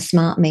about my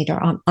smart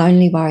meter. I'm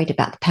only worried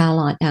about the power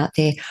line out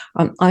there.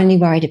 I'm only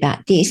worried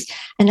about this.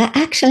 And I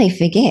actually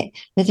forget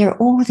that there are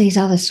all these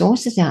other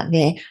sources out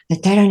there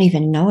that they don't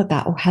even know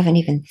about or haven't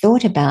even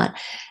thought about.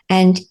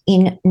 And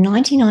in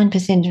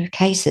 99% of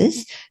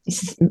cases,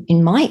 this is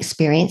in my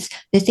experience,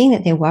 the thing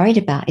that they're worried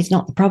about is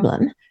not the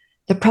problem.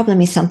 The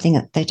problem is something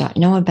that they don't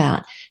know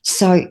about.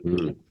 So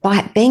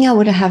by being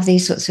able to have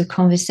these sorts of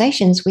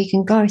conversations, we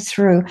can go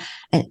through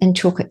and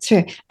talk it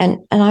through. And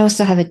I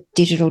also have a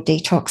digital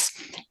detox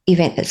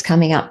event that's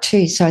coming up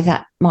too. So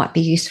that might be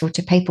useful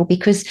to people,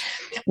 because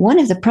one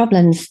of the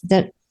problems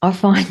that I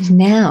find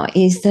now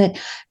is that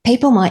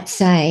people might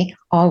say,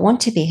 oh, I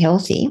want to be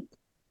healthy,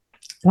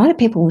 A lot of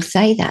people will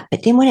say that,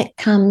 but then when it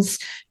comes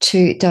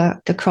to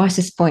the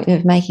crisis point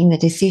of making the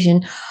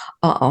decision,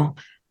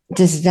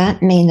 does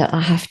that mean that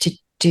I have to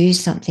do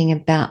something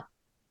about,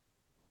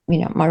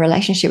 my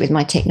relationship with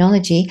my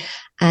technology?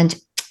 And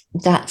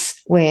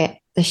that's where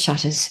the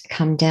shutters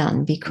come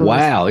down. Because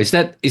wow, is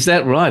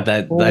that right?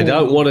 They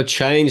don't want to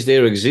change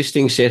their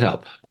existing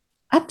setup.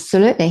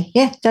 Absolutely,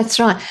 yeah, that's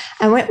right.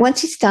 And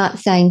once you start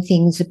saying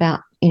things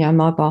about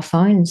mobile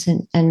phones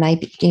and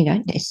maybe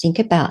think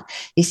about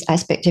this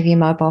aspect of your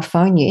mobile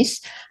phone use,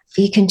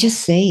 you can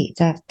just see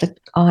the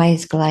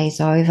eyes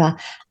glaze over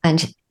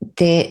and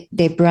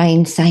their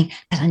brain saying,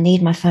 "But I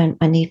need my phone.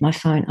 I need my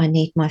phone. I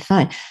need my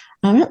phone."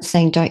 I'm not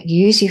saying don't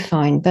use your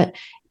phone, but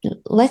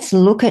let's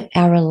look at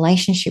our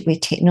relationship with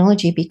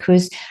technology,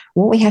 because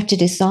what we have to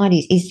decide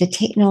is the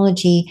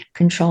technology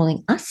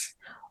controlling us,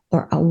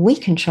 or are we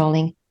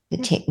controlling the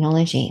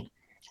technology?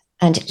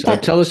 And so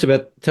tell us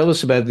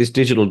about this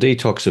digital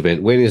detox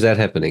event. When is that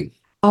happening?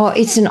 Oh,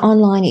 it's an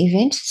online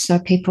event, so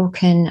people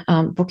can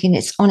book in.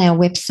 It's on our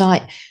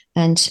website,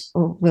 and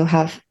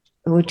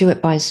we'll do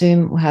it by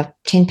Zoom. We'll have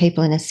 10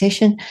 people in a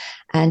session,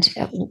 and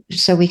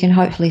so we can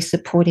hopefully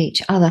support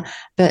each other.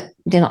 But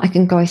then I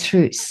can go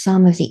through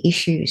some of the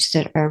issues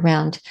that are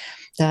around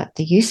the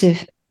use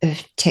of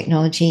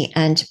technology,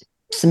 and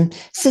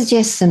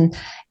suggest some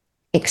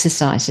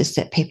exercises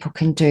that people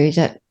can do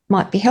that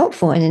might be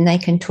helpful. And then they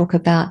can talk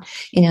about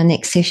in our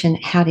next session,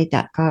 how did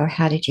that go?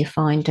 How did you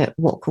find it?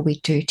 What could we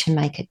do to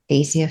make it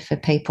easier for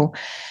people?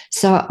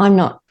 So I'm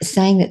not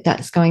saying that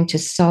that's going to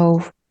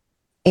solve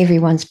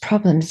everyone's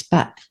problems,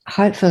 but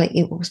hopefully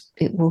it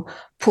will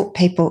put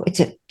people,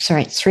 it's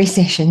 3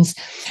 sessions,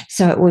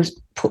 so it will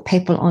put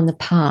people on the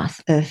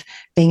path of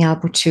being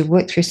able to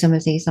work through some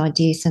of these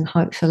ideas, and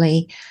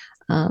hopefully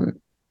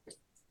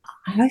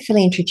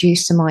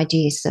introduce some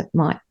ideas that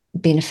might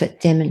benefit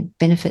them and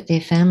benefit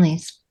their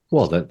families.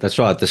 Well, that's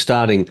right. The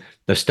starting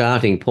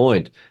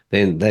point,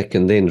 then that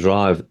can then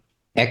drive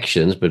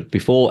actions, but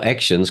before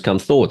actions come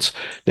thoughts.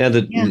 Now,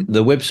 the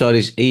website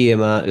is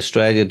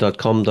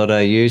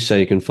emraustralia.com.au, so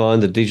you can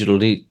find the digital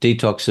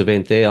detox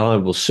event there. I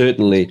will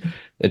certainly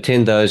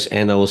attend those,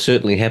 and I will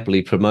certainly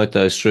happily promote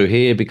those through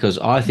here, because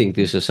I think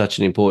this is such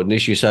an important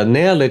issue. So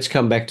now let's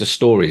come back to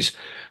stories.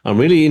 I'm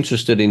really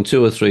interested in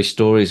 2 or 3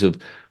 stories of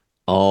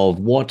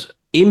what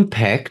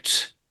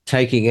impact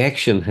taking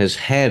action has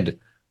had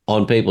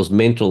on people's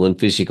mental and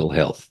physical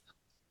health.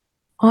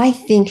 I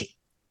think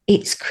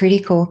it's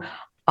critical.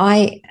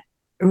 I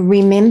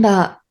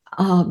remember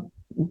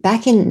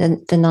back in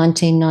the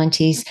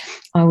 1990s,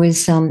 I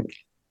was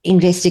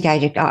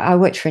investigated. I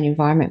worked for an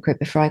environment group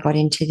before I got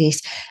into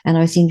this, and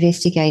I was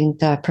investigating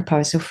the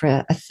proposal for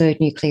a 3rd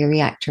nuclear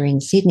reactor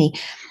in Sydney.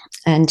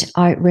 And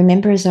I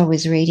remember, as I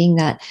was reading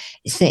that,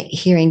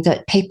 hearing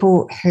that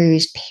people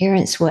whose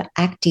parents were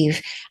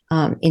active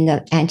in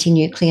the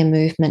anti-nuclear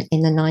movement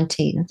in the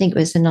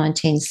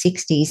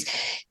 1960s,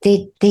 their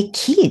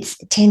kids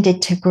tended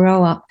to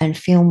grow up and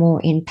feel more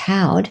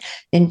empowered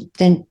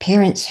than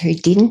parents who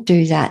didn't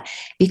do that,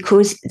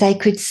 because they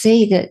could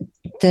see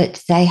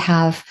that they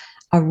have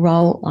a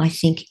role, I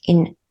think,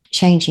 in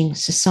changing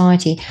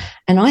society.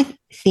 And I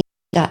think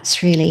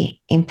that's really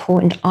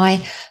important.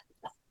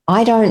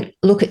 I don't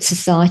look at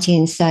society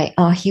and say,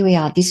 oh, here we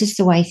are, this is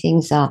the way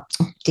things are.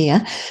 Oh,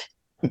 dear,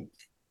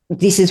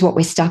 this is what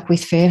we're stuck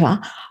with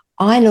forever.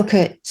 I look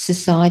at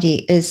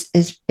society as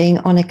being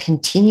on a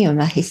continuum,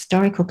 a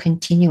historical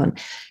continuum,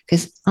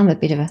 because I'm a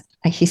bit of a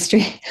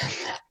history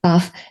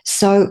buff.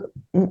 So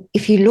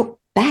if you look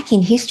back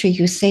in history,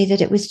 you'll see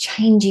that it was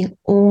changing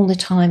all the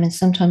time, and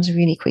sometimes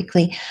really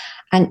quickly.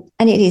 And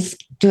it is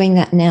doing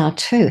that now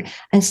too.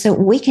 And so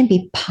we can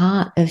be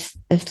part of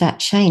that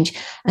change.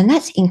 And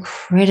that's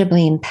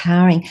incredibly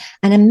empowering.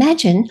 And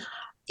imagine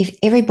if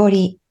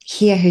everybody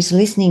here who's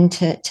listening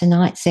to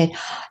tonight said,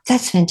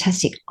 that's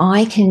fantastic.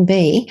 I can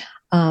be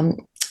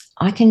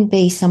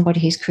somebody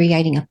who's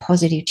creating a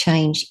positive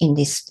change in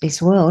this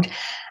world.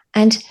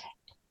 And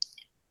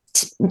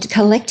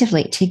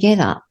collectively,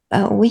 together,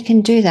 we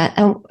can do that.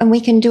 And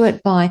we can do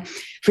it by,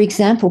 for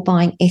example,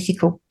 buying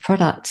ethical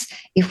products.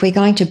 If we're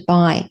going to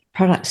buy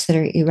products that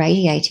are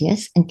irradiating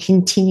us and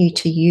continue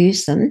to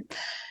use them,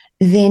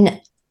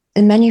 then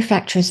the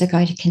manufacturers are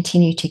going to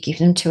continue to give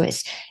them to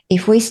us.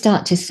 If we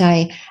start to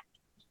say,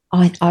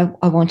 I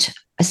want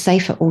a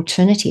safer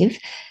alternative,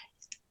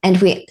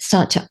 and we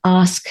start to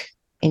ask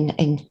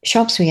in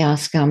shops, we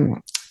ask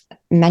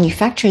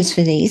manufacturers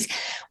for these,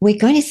 we're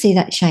going to see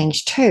that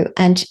change too.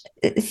 And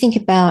think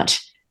about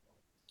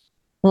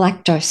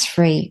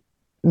lactose-free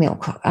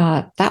milk.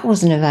 That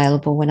wasn't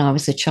available when I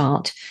was a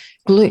child.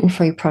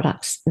 Gluten-free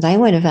products, they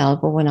weren't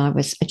available when I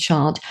was a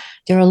child.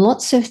 There are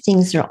lots of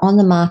things that are on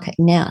the market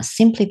now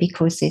simply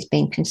because there's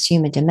been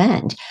consumer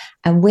demand,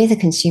 and we're the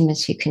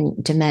consumers who can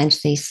demand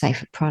these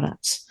safer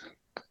products.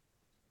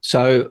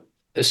 So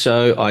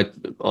I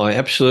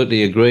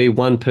absolutely agree.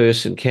 One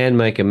person can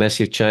make a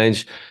massive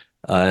change.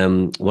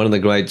 One of the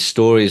great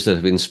stories that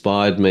have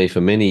inspired me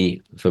for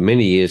many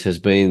years has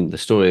been the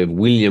story of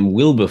William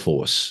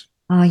Wilberforce.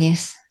 Oh,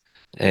 yes.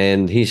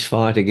 And his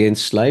fight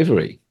against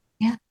slavery.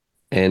 Yeah.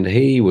 and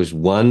he was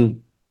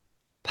one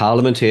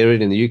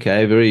parliamentarian in the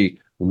UK, very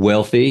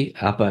wealthy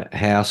upper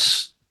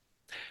house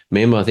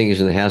member. I think he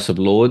was in the House of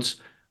Lords.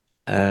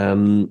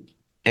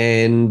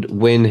 And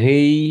when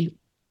he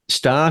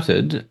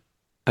started,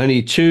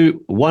 only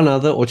two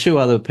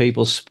other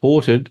people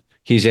supported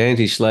his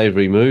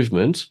anti-slavery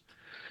movement.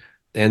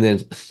 And then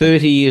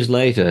 30 years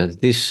later,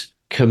 this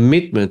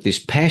commitment, this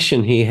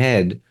passion he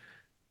had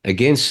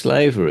against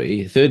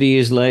slavery, 30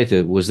 years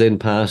later, was then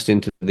passed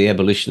into the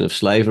abolition of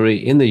slavery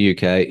in the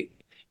UK.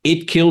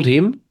 It killed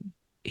him.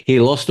 He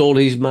lost all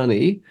his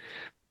money,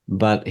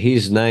 but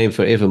his name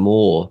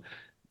forevermore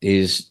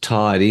is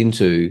tied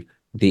into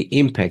the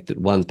impact that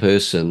one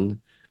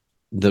person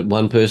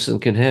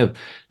can have.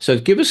 So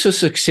give us a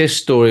success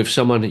story of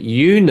someone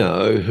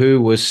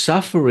who was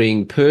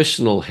suffering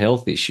personal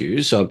health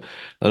issues. And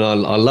I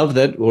love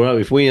that. Well,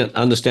 if we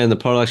understand the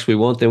products we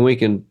want, then we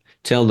can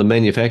tell the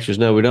manufacturers,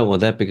 no, we don't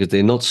want that because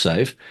they're not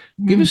safe.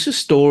 Give us a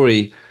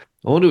story.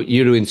 I want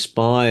you to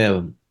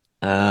inspire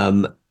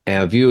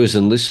our viewers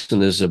and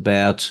listeners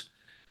about,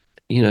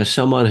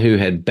 someone who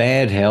had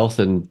bad health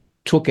and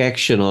took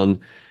action on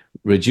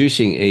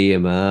reducing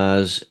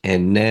EMRs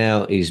and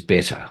now is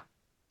better.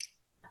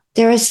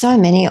 There are so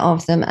many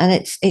of them,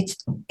 and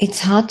it's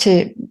hard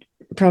to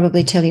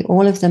probably tell you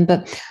all of them,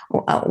 but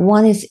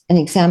one is an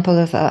example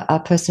of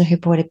a person who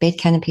bought a bed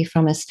canopy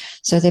from us.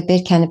 So the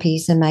bed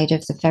canopies are made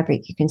of the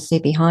fabric you can see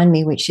behind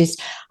me, which is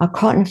a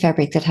cotton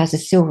fabric that has a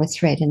silver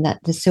thread, and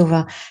that the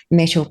silver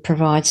metal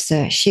provides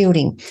the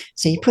shielding.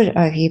 So you put it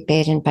over your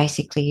bed, and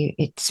basically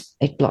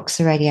it blocks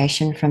the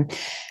radiation from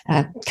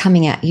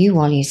coming at you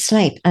while you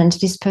sleep. And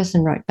this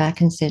person wrote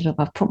back and said, look,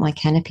 I've put my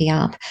canopy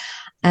up,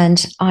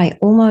 and I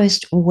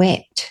almost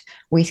wept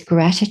with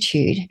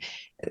gratitude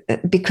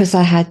because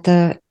I had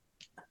the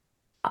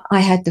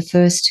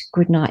first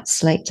good night's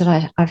sleep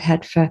that I've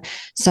had for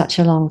such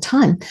a long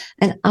time.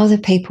 And other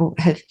people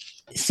have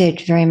said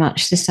very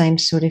much the same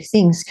sort of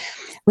things.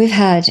 We've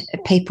had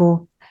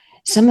people,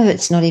 some of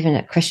it's not even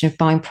a question of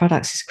buying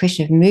products, it's a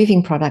question of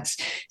moving products.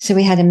 So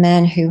we had a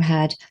man who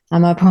had a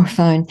mobile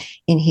phone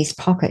in his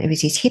pocket. It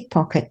was his hip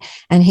pocket.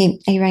 And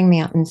he rang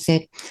me up and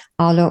said,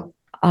 oh, look,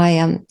 I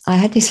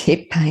had this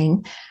hip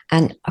pain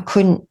and I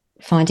couldn't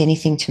find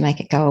anything to make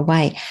it go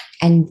away.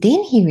 And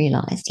then he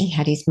realized he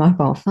had his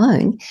mobile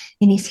phone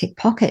in his hip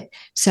pocket.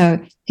 So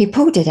he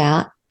pulled it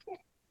out,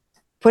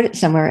 put it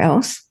somewhere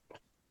else.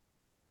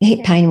 The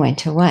hip pain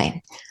went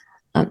away.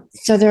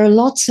 So there are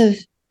lots of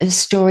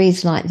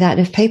stories like that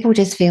of people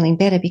just feeling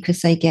better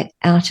because they get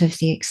out of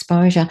the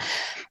exposure.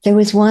 There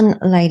was one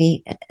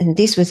lady, and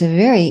this was a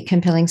very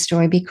compelling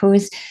story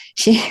because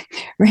she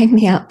rang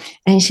me up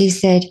and she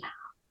said,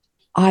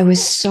 I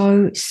was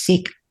so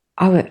sick.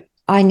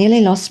 I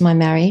nearly lost my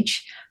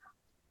marriage.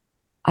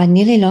 I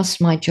nearly lost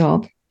my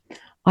job.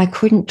 I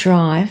couldn't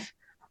drive.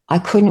 I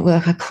couldn't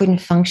work. I couldn't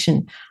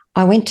function.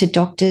 I went to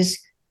doctors.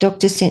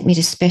 Doctors sent me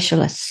to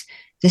specialists.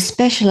 The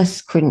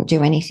specialists couldn't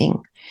do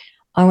anything.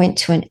 I went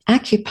to an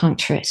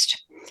acupuncturist,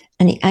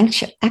 and the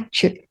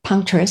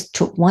acupuncturist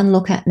took one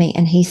look at me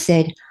and he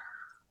said,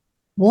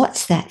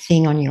 what's that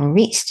thing on your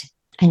wrist?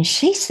 And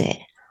she said,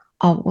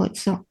 oh, well,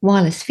 it's a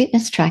wireless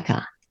fitness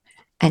tracker.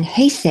 And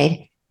he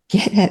said,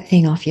 get that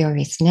thing off your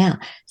wrist now.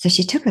 So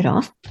she took it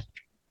off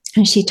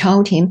and she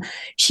told him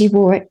she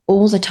wore it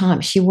all the time.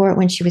 She wore it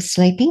when she was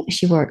sleeping.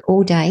 She wore it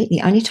all day.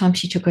 The only time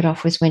she took it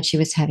off was when she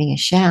was having a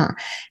shower.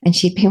 And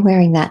she'd been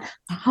wearing that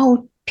the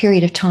whole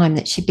period of time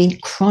that she'd been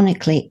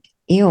chronically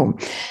ill.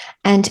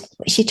 And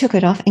she took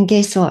it off and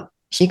guess what?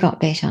 She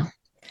got better.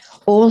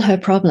 All her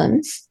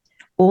problems,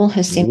 all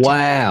her symptoms.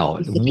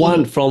 Wow.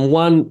 One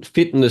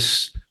Fitbit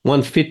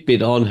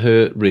on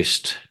her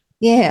wrist.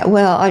 Yeah,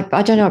 well,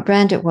 I don't know what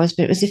brand it was,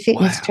 but it was a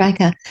fitness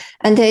tracker.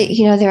 And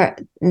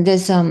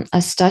there's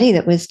a study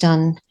that was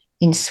done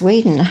in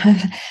Sweden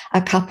of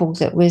a couple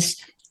that was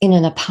in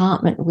an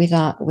apartment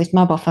with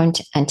mobile phone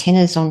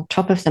antennas on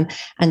top of them,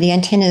 and the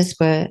antennas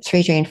were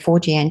 3G and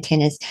 4G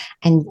antennas.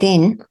 And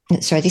then,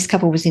 this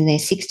couple was in their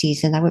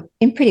 60s and they were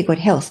in pretty good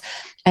health.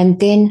 And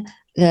then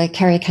the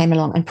carrier came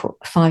along and put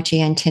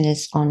 5G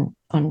antennas on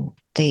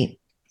the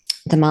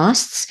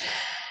masts,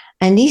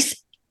 and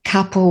this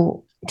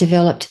couple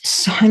developed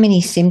so many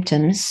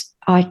symptoms.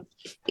 I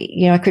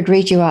could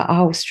read you a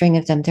whole string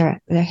of them. There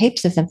are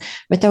heaps of them,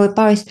 but they were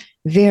both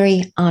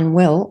very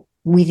unwell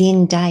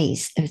within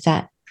days of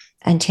that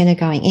antenna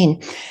going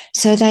in.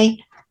 So they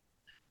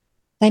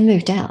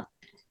moved out.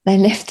 They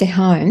left their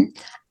home,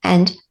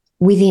 and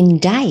within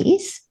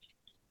days,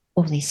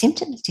 all these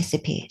symptoms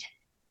disappeared.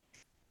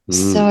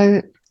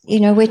 So,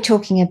 we're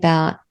talking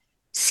about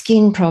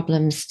skin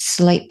problems,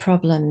 sleep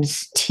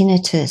problems,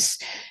 tinnitus,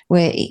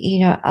 where,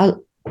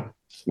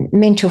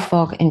 mental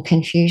fog and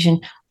confusion,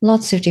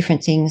 lots of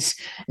different things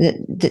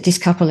that this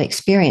couple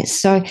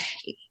experienced. So,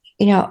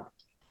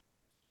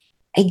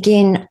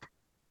 again,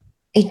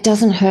 it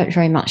doesn't hurt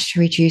very much to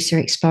reduce your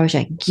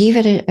exposure. Give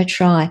it a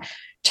try.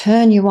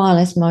 Turn your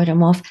wireless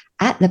modem off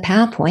at the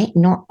power point,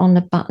 not on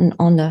the button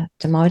on the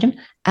modem,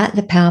 at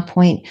the power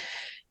point.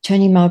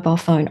 Turn your mobile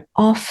phone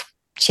off.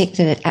 Check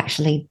that it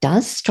actually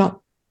does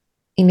stop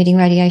emitting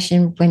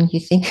radiation when you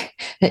think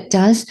it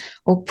does,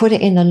 or put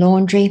it in the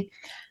laundry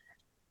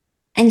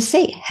and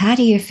see, how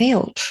do you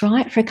feel?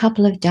 Try it for a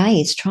couple of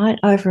days, try it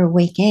over a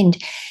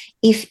weekend.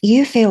 If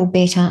you feel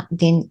better,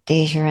 then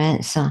there's your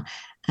answer.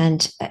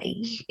 And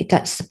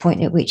that's the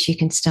point at which you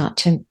can start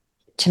to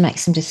make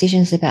some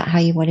decisions about how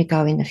you want to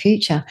go in the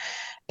future.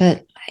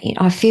 But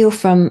I feel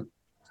from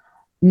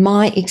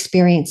my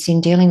experience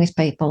in dealing with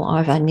people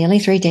over nearly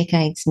 3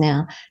 decades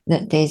now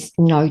that there's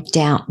no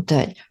doubt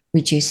that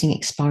reducing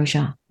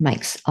exposure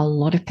makes a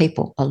lot of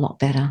people a lot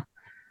better.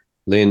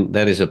 Lynn,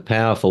 that is a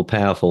powerful,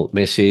 powerful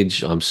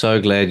message. I'm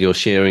so glad you're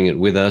sharing it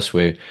with us.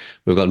 We've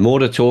got more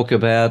to talk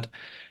about.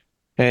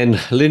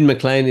 And Lynn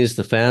Mclean is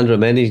the founder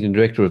and managing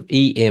director of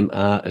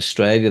EMR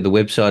Australia. The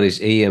website is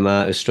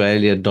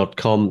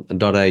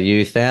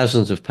emraustralia.com.au.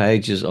 Thousands of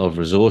pages of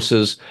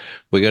resources.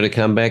 We're going to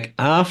come back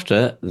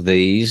after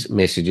these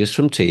messages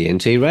from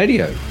TNT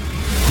Radio.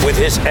 With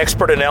his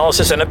expert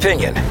analysis and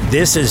opinion,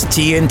 this is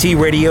TNT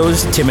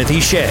Radio's Timothy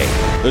Shea.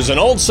 There's an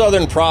old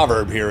Southern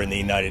proverb here in the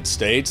United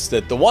States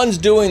that the ones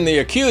doing the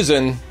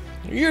accusing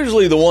are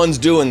usually the ones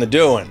doing the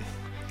doing.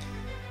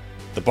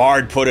 The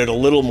bard put it a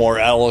little more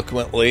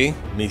eloquently,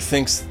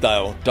 methinks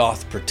thou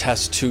doth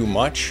protest too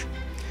much.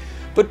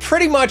 But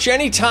pretty much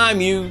any time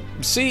you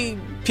see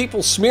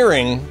people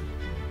smearing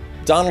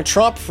Donald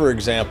Trump, for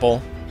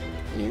example,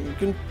 you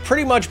can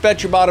pretty much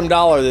bet your bottom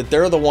dollar that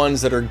they're the ones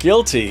that are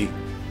guilty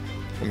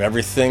from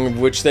everything of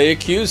which they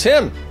accuse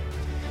him.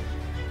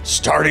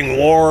 Starting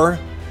war,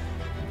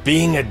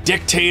 being a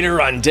dictator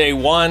on day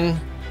one,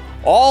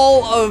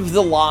 all of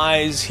the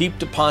lies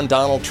heaped upon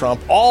Donald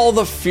Trump, all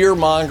the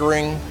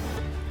fear-mongering,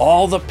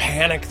 all the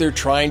panic they're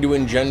trying to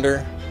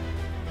engender.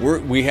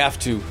 We have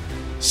to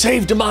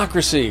save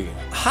democracy.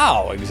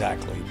 How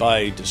exactly?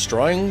 By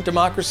destroying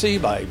democracy?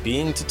 By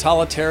being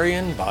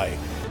totalitarian? By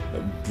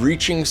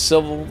breaching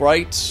civil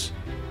rights?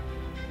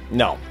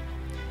 No.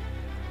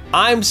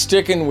 I'm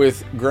sticking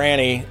with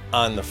Granny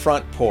on the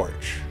front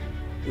porch.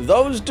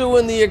 Those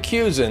doing the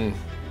accusing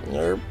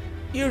are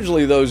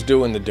usually those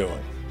doing the doing.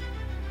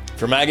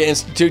 For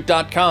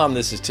MAGAInstitute.com,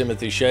 this is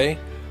Timothy Shea.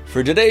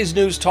 For today's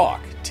News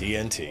Talk,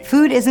 TNT.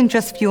 Food isn't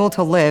just fuel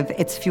to live,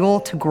 it's fuel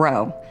to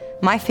grow.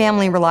 My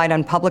family relied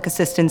on public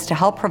assistance to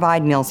help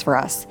provide meals for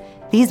us.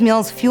 These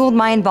meals fueled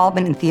my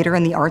involvement in theater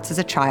and the arts as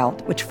a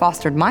child, which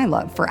fostered my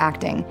love for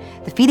acting.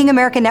 The Feeding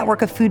America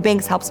network of food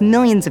banks helps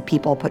millions of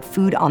people put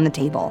food on the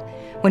table.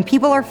 When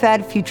people are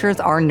fed, futures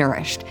are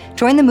nourished.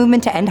 Join the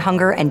movement to end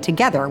hunger, and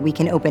together we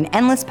can open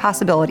endless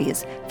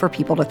possibilities for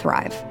people to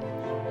thrive.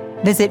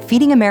 Visit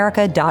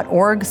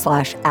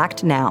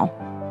feedingamerica.org/actnow.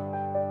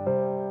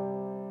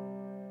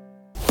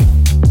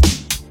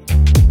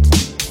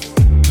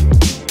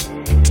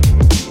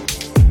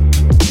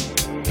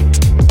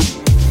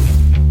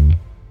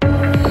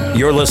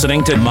 You're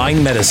listening to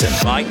Mind Medicine.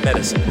 Mind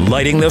Medicine.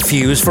 Lighting the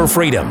fuse for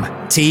freedom.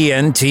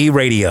 TNT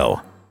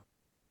Radio.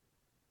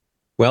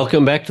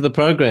 Welcome back to the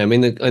program.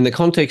 In the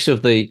context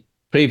of the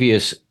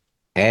previous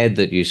ad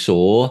that you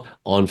saw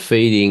on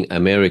Feeding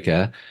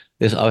America,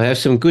 I have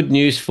some good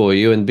news for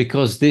you. And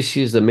because this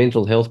is the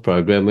mental health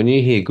program, when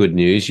you hear good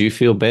news, you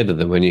feel better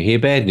than when you hear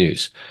bad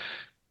news.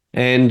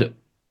 And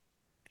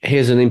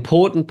here's an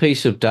important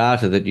piece of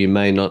data that you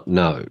may not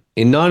know.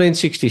 In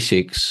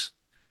 1966,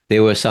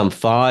 there were some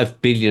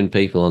 5 billion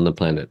people on the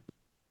planet.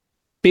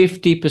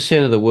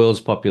 50% of the world's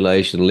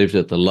population lived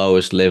at the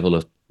lowest level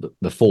of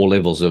the 4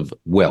 levels of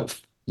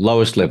wealth,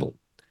 lowest level,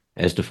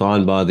 as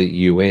defined by the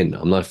UN.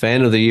 I'm not a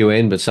fan of the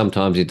UN, but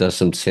sometimes it does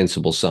some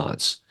sensible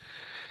science.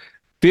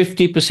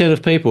 50%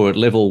 of people are at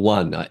level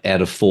 1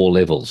 out of 4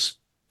 levels.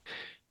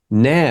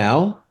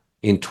 Now,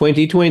 in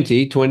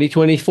 2020,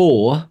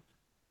 2024,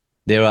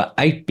 there are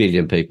 8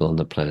 billion people on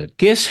the planet.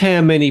 Guess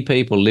how many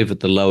people live at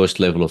the lowest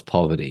level of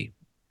poverty?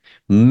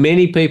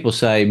 Many people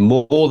say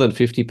more than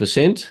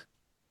 50%.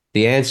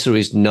 The answer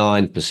is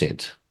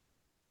 9%.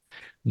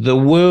 The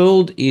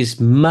world is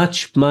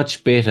much,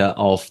 much better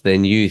off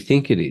than you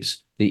think it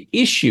is. The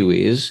issue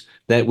is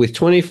that with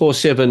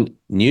 24/7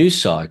 news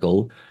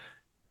cycle,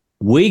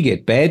 we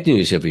get bad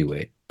news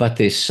everywhere, but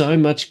there's so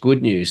much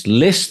good news.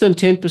 Less than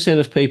 10%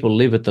 of people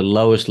live at the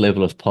lowest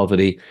level of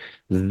poverty.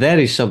 That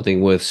is something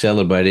worth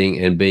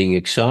celebrating and being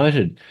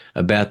excited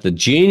about the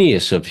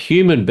genius of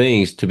human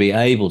beings to be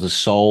able to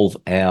solve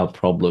our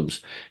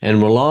problems.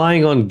 And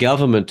relying on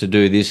government to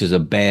do this is a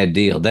bad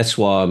deal. That's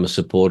why I'm a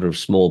supporter of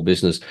small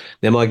business.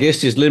 Now, my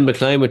guest is Lynn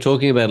Mclean. We're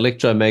talking about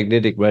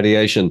electromagnetic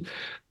radiation.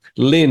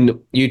 Lynn,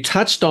 you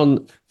touched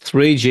on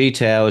 3G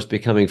towers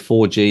becoming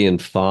 4G and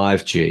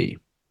 5G.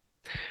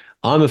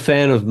 I'm a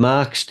fan of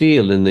Mark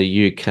Steele in the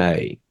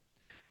UK.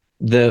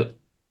 The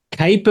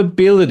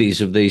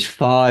capabilities of these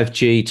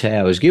 5G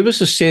towers, give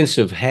us a sense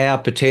of how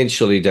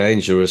potentially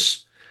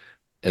dangerous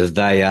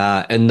they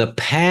are and the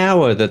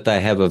power that they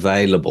have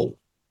available.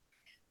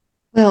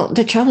 Well,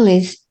 the trouble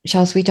is,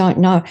 Charles, we don't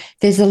know.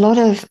 There's a lot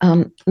of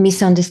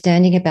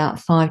misunderstanding about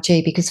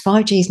 5G because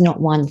 5G is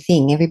not one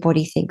thing.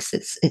 Everybody thinks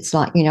it's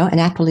like, an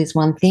apple is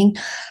one thing.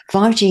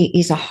 5G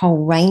is a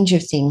whole range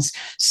of things.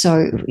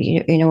 So,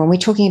 when we're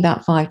talking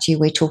about 5G,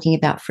 we're talking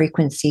about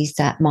frequencies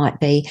that might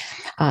be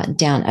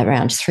down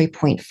around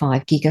 3.5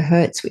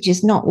 gigahertz, which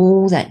is not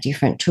all that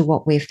different to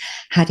what we've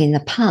had in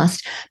the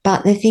past.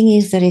 But the thing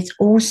is that it's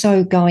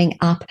also going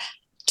up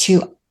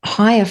to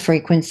higher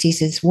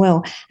frequencies as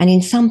well. And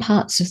in some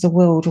parts of the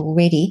world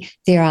already,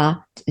 there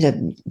are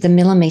the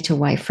millimeter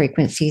wave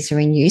frequencies are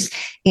in use.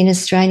 In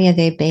Australia,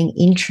 they're being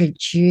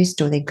introduced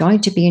or they're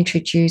going to be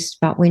introduced,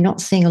 but we're not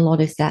seeing a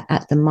lot of that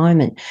at the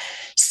moment.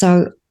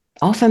 So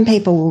often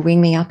people will ring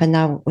me up and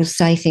they will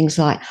say things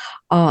like,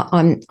 oh,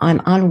 I'm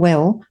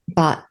unwell,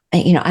 but,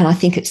 and I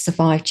think it's the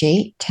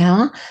 5G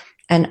tower.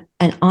 And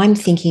I'm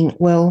thinking,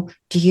 well,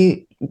 do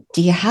you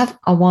have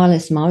a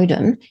wireless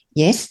modem?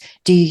 Yes.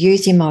 Do you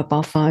use your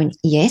mobile phone?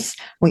 Yes.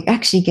 We're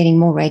actually getting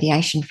more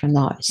radiation from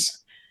those.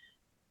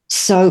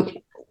 So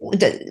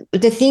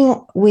the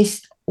thing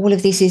with all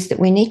of this is that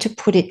we need to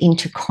put it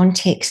into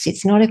context.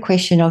 It's not a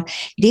question of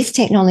this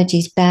technology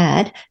is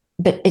bad,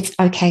 but it's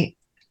okay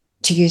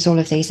to use all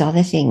of these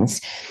other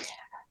things.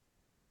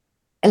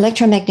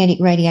 Electromagnetic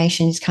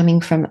radiation is coming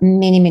from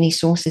many, many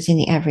sources in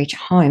the average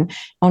home.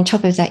 On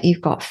top of that, you've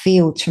got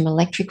fields from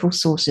electrical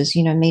sources,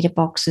 meter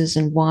boxes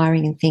and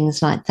wiring and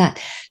things like that.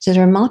 So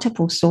there are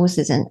multiple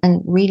sources,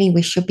 and really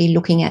we should be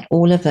looking at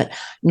all of it,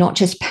 not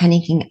just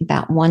panicking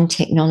about one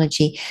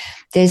technology.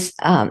 There's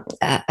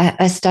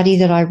a study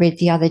that I read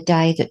the other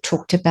day that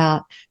talked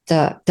about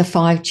the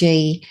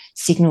 5G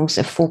signals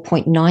of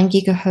 4.9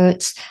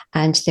 gigahertz,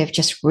 and they've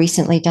just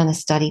recently done a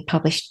study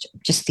published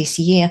just this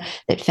year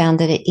that found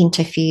that it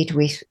interfered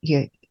with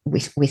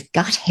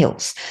gut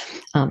health.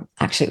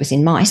 Actually, it was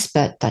in mice,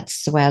 but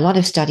that's the way a lot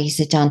of studies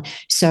are done.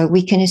 So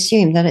we can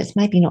assume that it's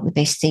maybe not the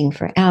best thing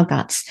for our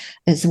guts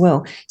as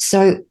well.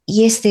 So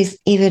yes, there's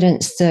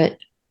evidence that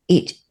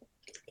it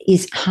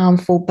is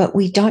harmful, but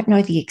we don't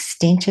know the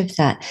extent of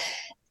that.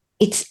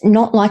 It's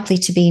not likely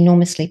to be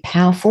enormously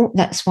powerful.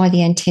 That's why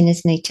the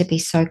antennas need to be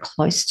so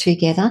close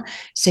together.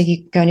 So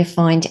you're going to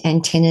find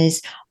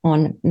antennas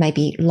on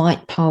maybe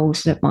light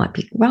poles that might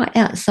be right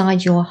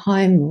outside your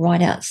home,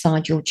 right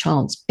outside your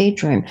child's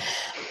bedroom.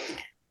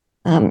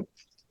 So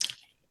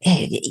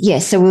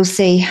we'll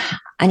see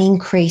an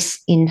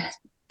increase in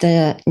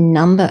the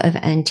number of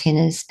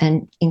antennas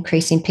and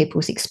increase in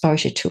people's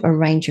exposure to a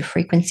range of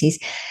frequencies.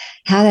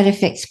 How that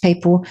affects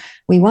people,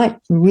 we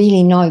won't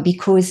really know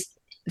because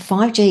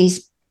 5G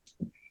is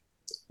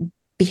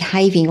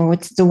behaving, or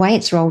it's the way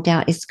it's rolled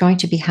out is going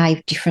to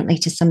behave differently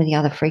to some of the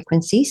other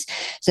frequencies.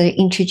 So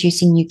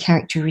introducing new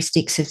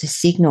characteristics of the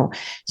signal.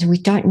 So we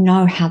don't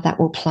know how that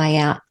will play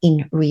out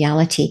in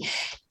reality.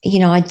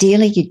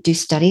 Ideally you'd do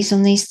studies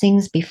on these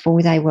things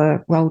before they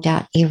were rolled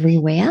out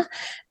everywhere.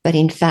 But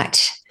in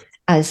fact,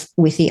 as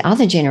with the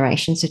other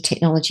generations of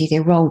technology,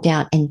 they're rolled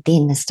out and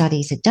then the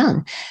studies are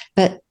done.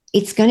 But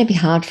it's going to be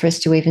hard for us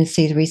to even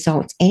see the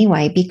results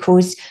anyway,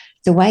 because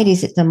the way it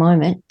is at the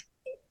moment,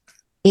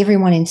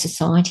 everyone in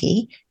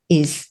society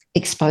is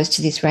exposed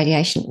to this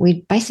radiation.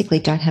 We basically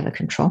don't have a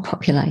control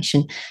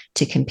population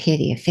to compare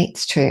the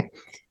effects to.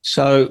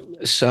 So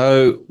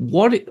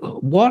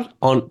what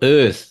on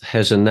earth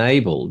has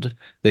enabled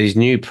these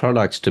new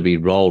products to be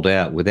rolled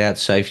out without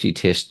safety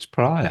tests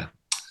prior?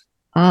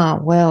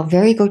 Well,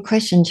 very good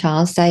question,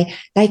 Charles.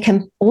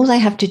 All they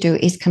have to do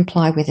is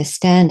comply with a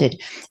standard.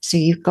 So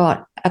you've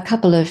got a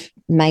couple of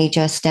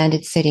major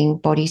standard setting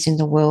bodies in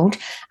the world,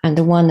 and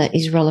the one that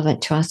is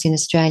relevant to us in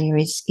Australia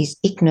is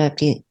ICNIRP,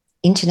 the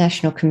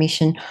International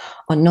Commission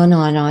on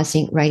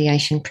Non-Ionising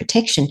Radiation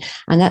Protection,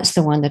 and that's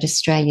the one that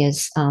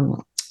Australia's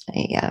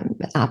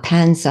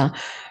PANZA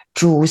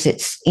draws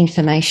its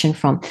information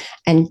from.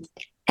 And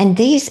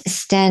this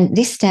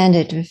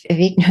standard of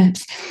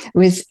ICNIRP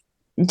was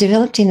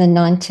developed in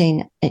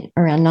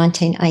around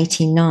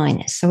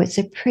 1989. So it's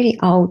a pretty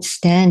old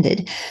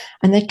standard.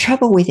 And the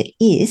trouble with it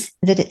is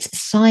that it's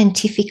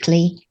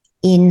scientifically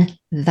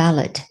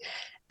invalid.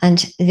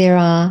 And there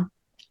are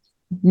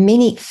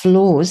many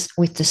flaws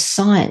with the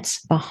science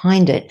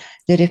behind it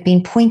that have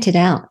been pointed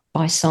out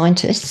by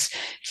scientists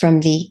from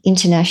the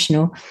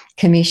International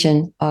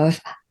Commission of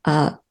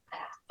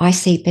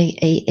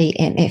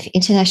ICBEMF,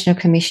 International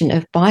Commission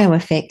of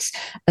Bioeffects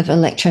of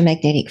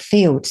Electromagnetic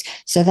Fields.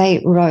 So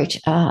they wrote,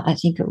 I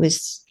think it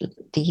was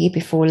the year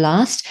before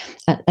last,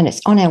 and it's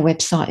on our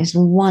website. It's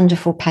a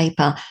wonderful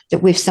paper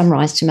that we've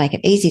summarised to make it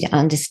easy to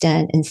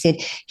understand and said,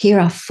 here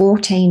are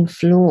 14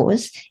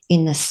 flaws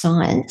in the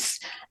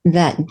science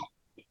that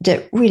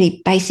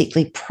really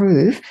basically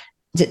prove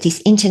that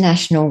this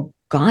international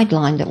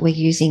guideline that we're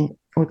using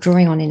or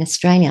drawing on in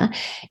Australia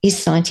is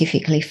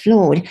scientifically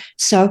flawed.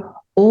 So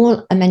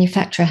all a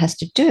manufacturer has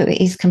to do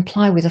is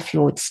comply with a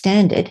flawed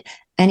standard,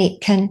 and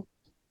it can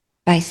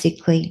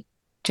basically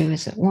do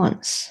as it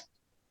wants.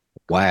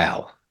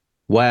 Wow.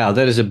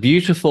 That is a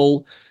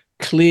beautiful,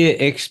 clear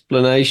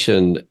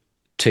explanation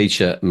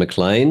teacher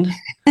Mclean.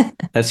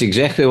 That's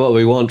exactly what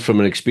we want from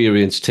an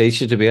experienced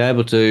teacher, to be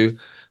able to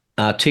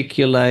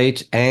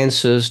articulate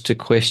answers to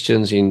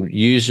questions in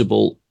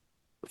usable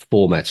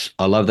formats.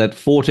 I love that.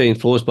 14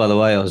 floors, by the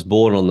way. I was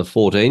born on the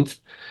 14th.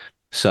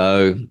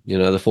 So, the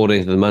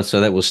 14th of the month.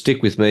 So that will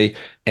stick with me.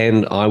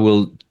 And I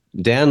will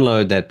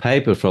download that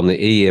paper from the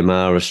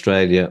EMR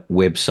Australia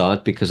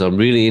website, because I'm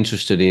really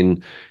interested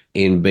in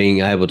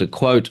being able to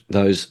quote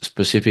those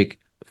specific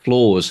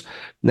floors.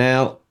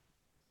 Now,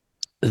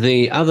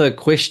 the other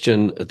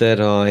question that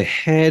I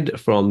had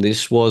from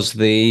this was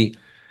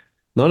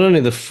not only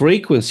the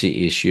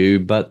frequency issue,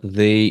 but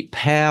the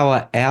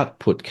power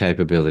output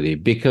capability,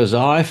 because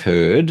I've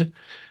heard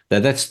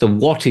that that's the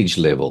wattage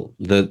level,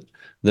 that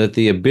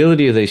the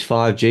ability of these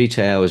 5G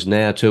towers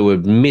now to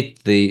emit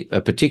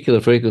a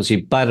particular frequency,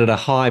 but at a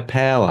high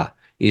power,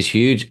 is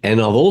huge.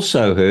 And I've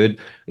also heard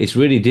it's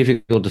really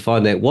difficult to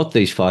find out what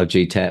these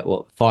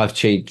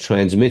 5G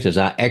transmitters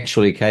are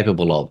actually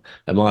capable of.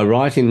 Am I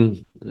right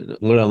in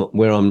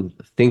where I'm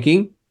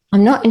thinking?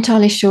 I'm not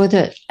entirely sure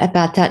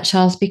about that,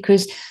 Charles,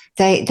 because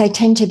they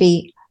tend to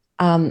be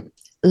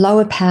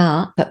lower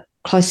power but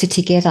closer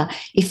together.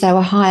 If they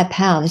were higher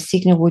power, the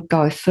signal would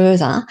go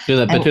further.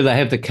 Do they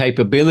have the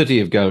capability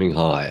of going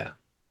higher?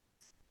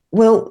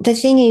 Well, the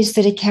thing is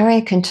that a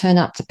carrier can turn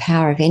up the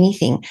power of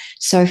anything.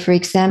 So, for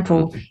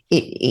example,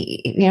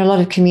 a lot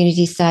of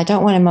communities say, I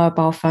don't want a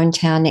mobile phone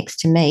tower next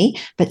to me,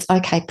 but it's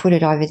okay, put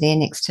it over there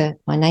next to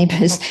my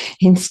neighbours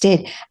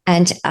instead.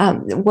 And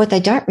what they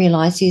don't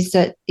realise is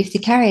that if the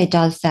carrier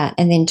does that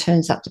and then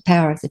turns up the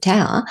power of the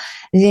tower,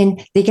 then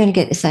they're going to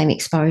get the same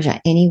exposure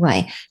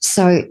anyway.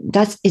 So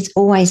it's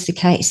always the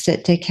case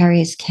that the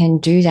carriers can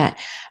do that.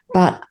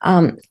 But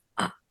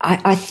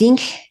I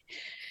think...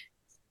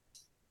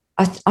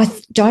 I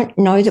don't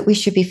know that we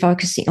should be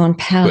focusing on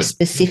power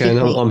specifically.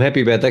 Okay, I'm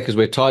happy about that, because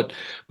we're tight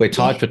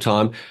for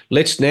time.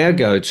 Let's now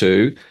go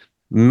to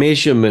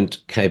measurement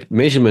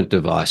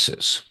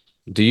devices.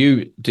 Do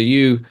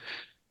you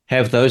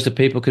have those that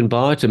people can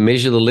buy to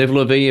measure the level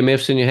of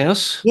EMFs in your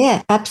house?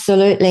 Yeah,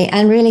 absolutely.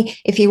 And really,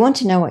 if you want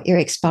to know what your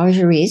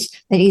exposure is,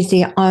 that is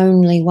the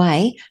only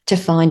way to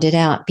find it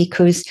out,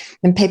 because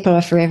when people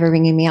are forever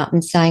ringing me up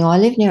and saying, I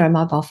live near a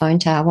mobile phone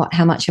tower,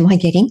 how much am I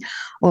getting?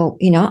 Well,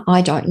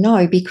 I don't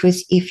know,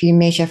 because if you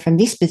measure from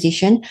this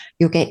position,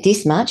 you'll get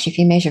this much. If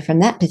you measure from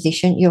that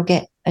position, you'll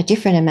get a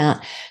different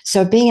amount.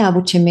 So being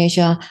able to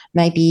measure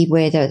maybe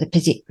where the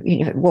position,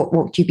 what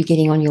would you be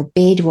getting on your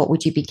bed? What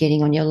would you be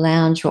getting on your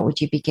lounge? What would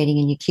you be getting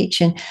in your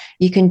kitchen?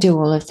 You can do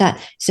all of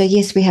that. So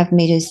yes, we have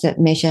meters that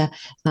measure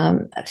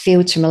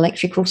fields from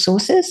electrical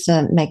sources,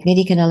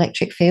 magnetic and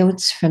electric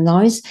fields from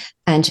those,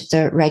 and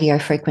the radio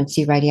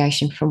frequency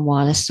radiation from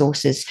wireless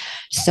sources.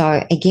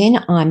 So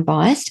again, I'm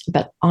biased,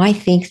 but I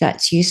think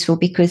that's useful,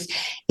 because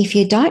if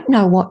you don't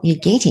know what you're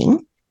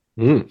getting,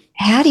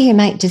 how do you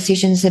make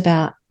decisions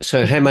about...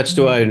 So how much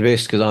do I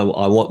invest? Because I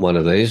want one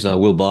of these and I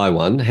will buy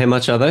one. How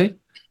much are they?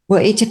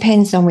 Well, it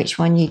depends on which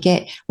one you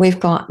get. We've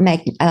got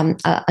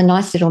a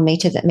nice little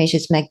meter that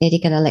measures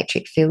magnetic and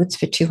electric fields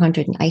for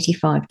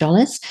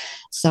 $285.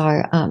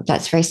 So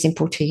that's very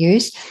simple to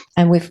use.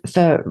 And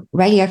for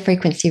radio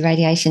frequency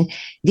radiation,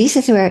 this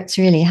is where it's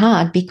really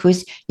hard,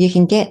 because you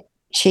can get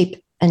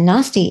cheap and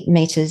nasty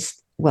meters,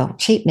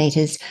 cheap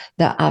meters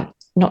that are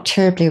not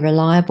terribly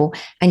reliable.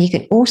 And you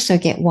can also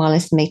get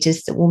wireless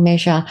meters that will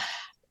measure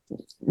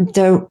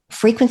the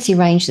frequency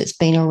range that's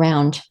been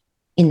around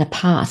in the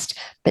past.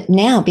 But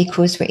now,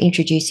 because we're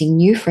introducing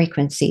new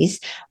frequencies,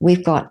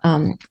 we've got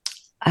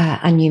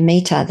a new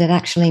meter that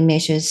actually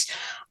measures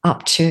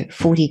up to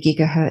 40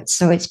 gigahertz.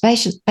 So it's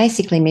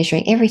basically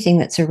measuring everything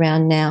that's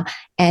around now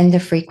and the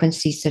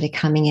frequencies that are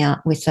coming out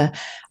with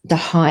the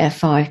higher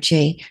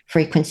 5G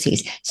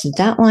frequencies. So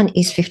that one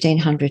is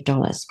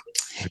 $1,500.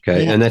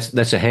 Okay, yeah. And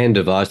that's a hand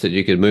device that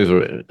you could move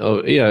around.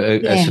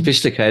 A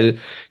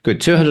sophisticated, good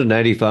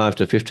 $285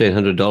 to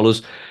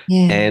 $1,500,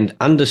 and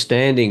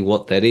understanding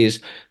what that is.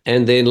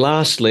 And then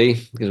lastly,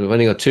 because we've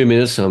only got 2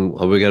 minutes, we're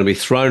going to be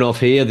thrown off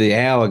here. The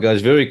hour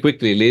goes very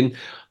quickly, Lynn.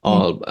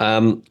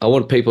 I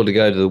want people to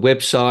go to the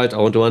website. I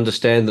want to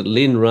understand that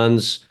Lynn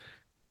runs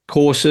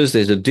courses.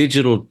 There's a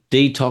digital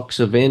detox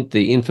event.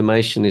 The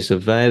information is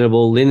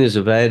available. Lynn is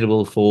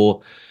available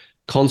for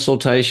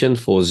consultation,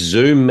 for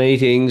Zoom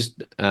meetings.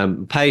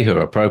 Pay her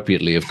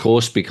appropriately, of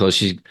course, because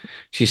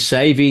she's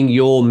saving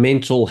your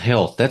mental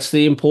health. That's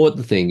the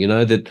important thing,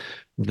 that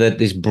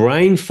this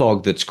brain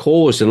fog that's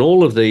caused, and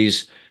all of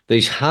these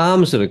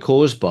harms that are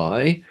caused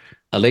by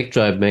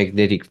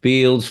electromagnetic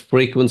fields,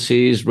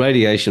 frequencies,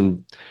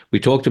 radiation. We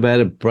talked about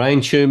it: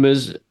 brain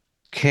tumors,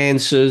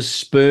 cancers,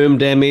 sperm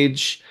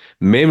damage,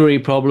 memory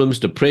problems,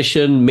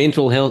 depression,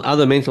 mental health,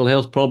 other mental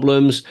health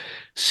problems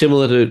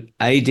similar to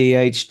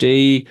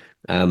ADHD,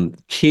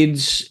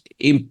 kids,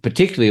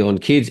 particularly on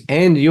kids,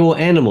 and your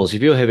animals.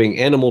 If you're having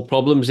animal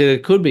problems, then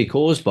it could be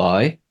caused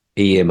by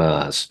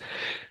EMRs.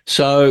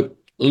 So,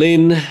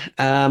 Lynn,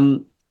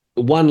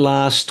 one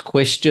last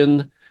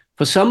question.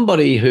 for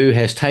somebody who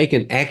has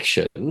taken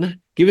action,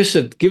 give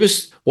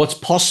us what's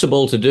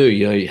possible to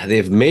do.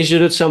 They've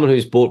measured it. Someone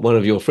who's bought one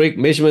of your freak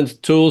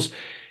measurement tools,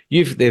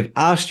 they've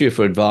asked you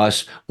for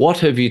advice. What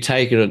have you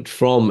taken it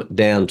from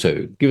down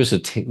to? Give us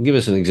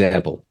an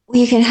example. Well,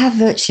 you can have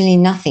virtually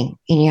nothing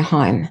in your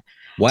home.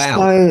 Wow.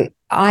 So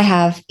I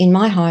have in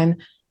my home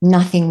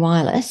nothing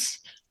wireless,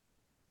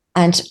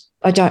 and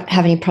I don't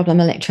have any problem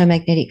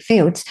electromagnetic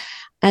fields.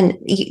 And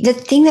the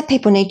thing that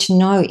people need to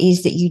know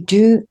is that you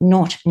do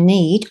not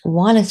need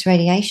wireless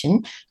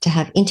radiation to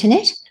have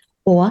internet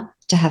or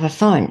to have a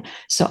phone.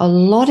 So a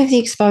lot of the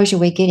exposure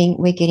we're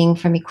getting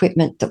from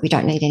equipment that we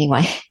don't need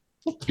anyway.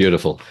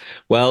 Beautiful.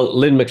 Well,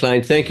 Lynn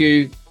Mclean, thank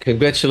you.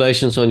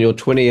 Congratulations on your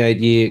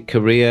 28-year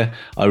career.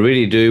 I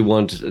really do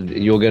want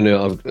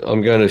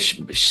I'm going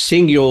to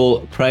sing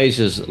your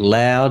praises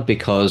loud,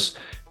 because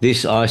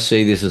I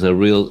see this as a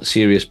real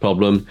serious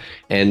problem,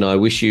 and I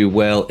wish you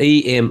well.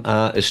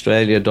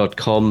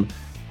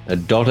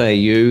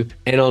 emraustralia.com.au,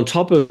 and on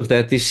top of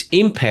that, this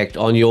impact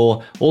on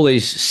all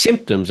these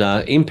symptoms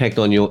are impact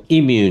on your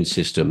immune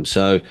system.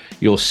 So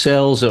your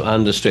cells are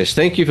under stress.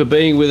 Thank you for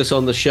being with us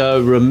on the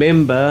show.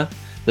 Remember,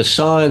 the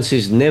science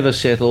is never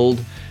settled.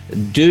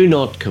 Do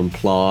not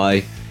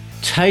comply.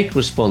 Take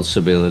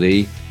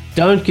responsibility.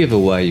 Don't give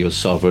away your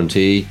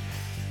sovereignty.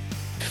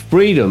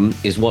 Freedom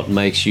is what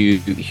makes you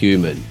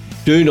human.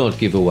 Do not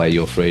give away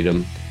your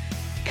freedom.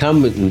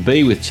 Come and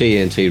be with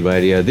TNT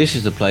Radio. This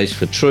is the place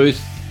for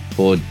truth,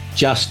 for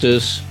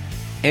justice,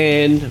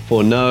 and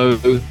for no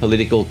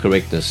political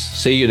correctness.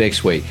 See you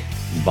next week.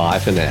 Bye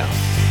for now.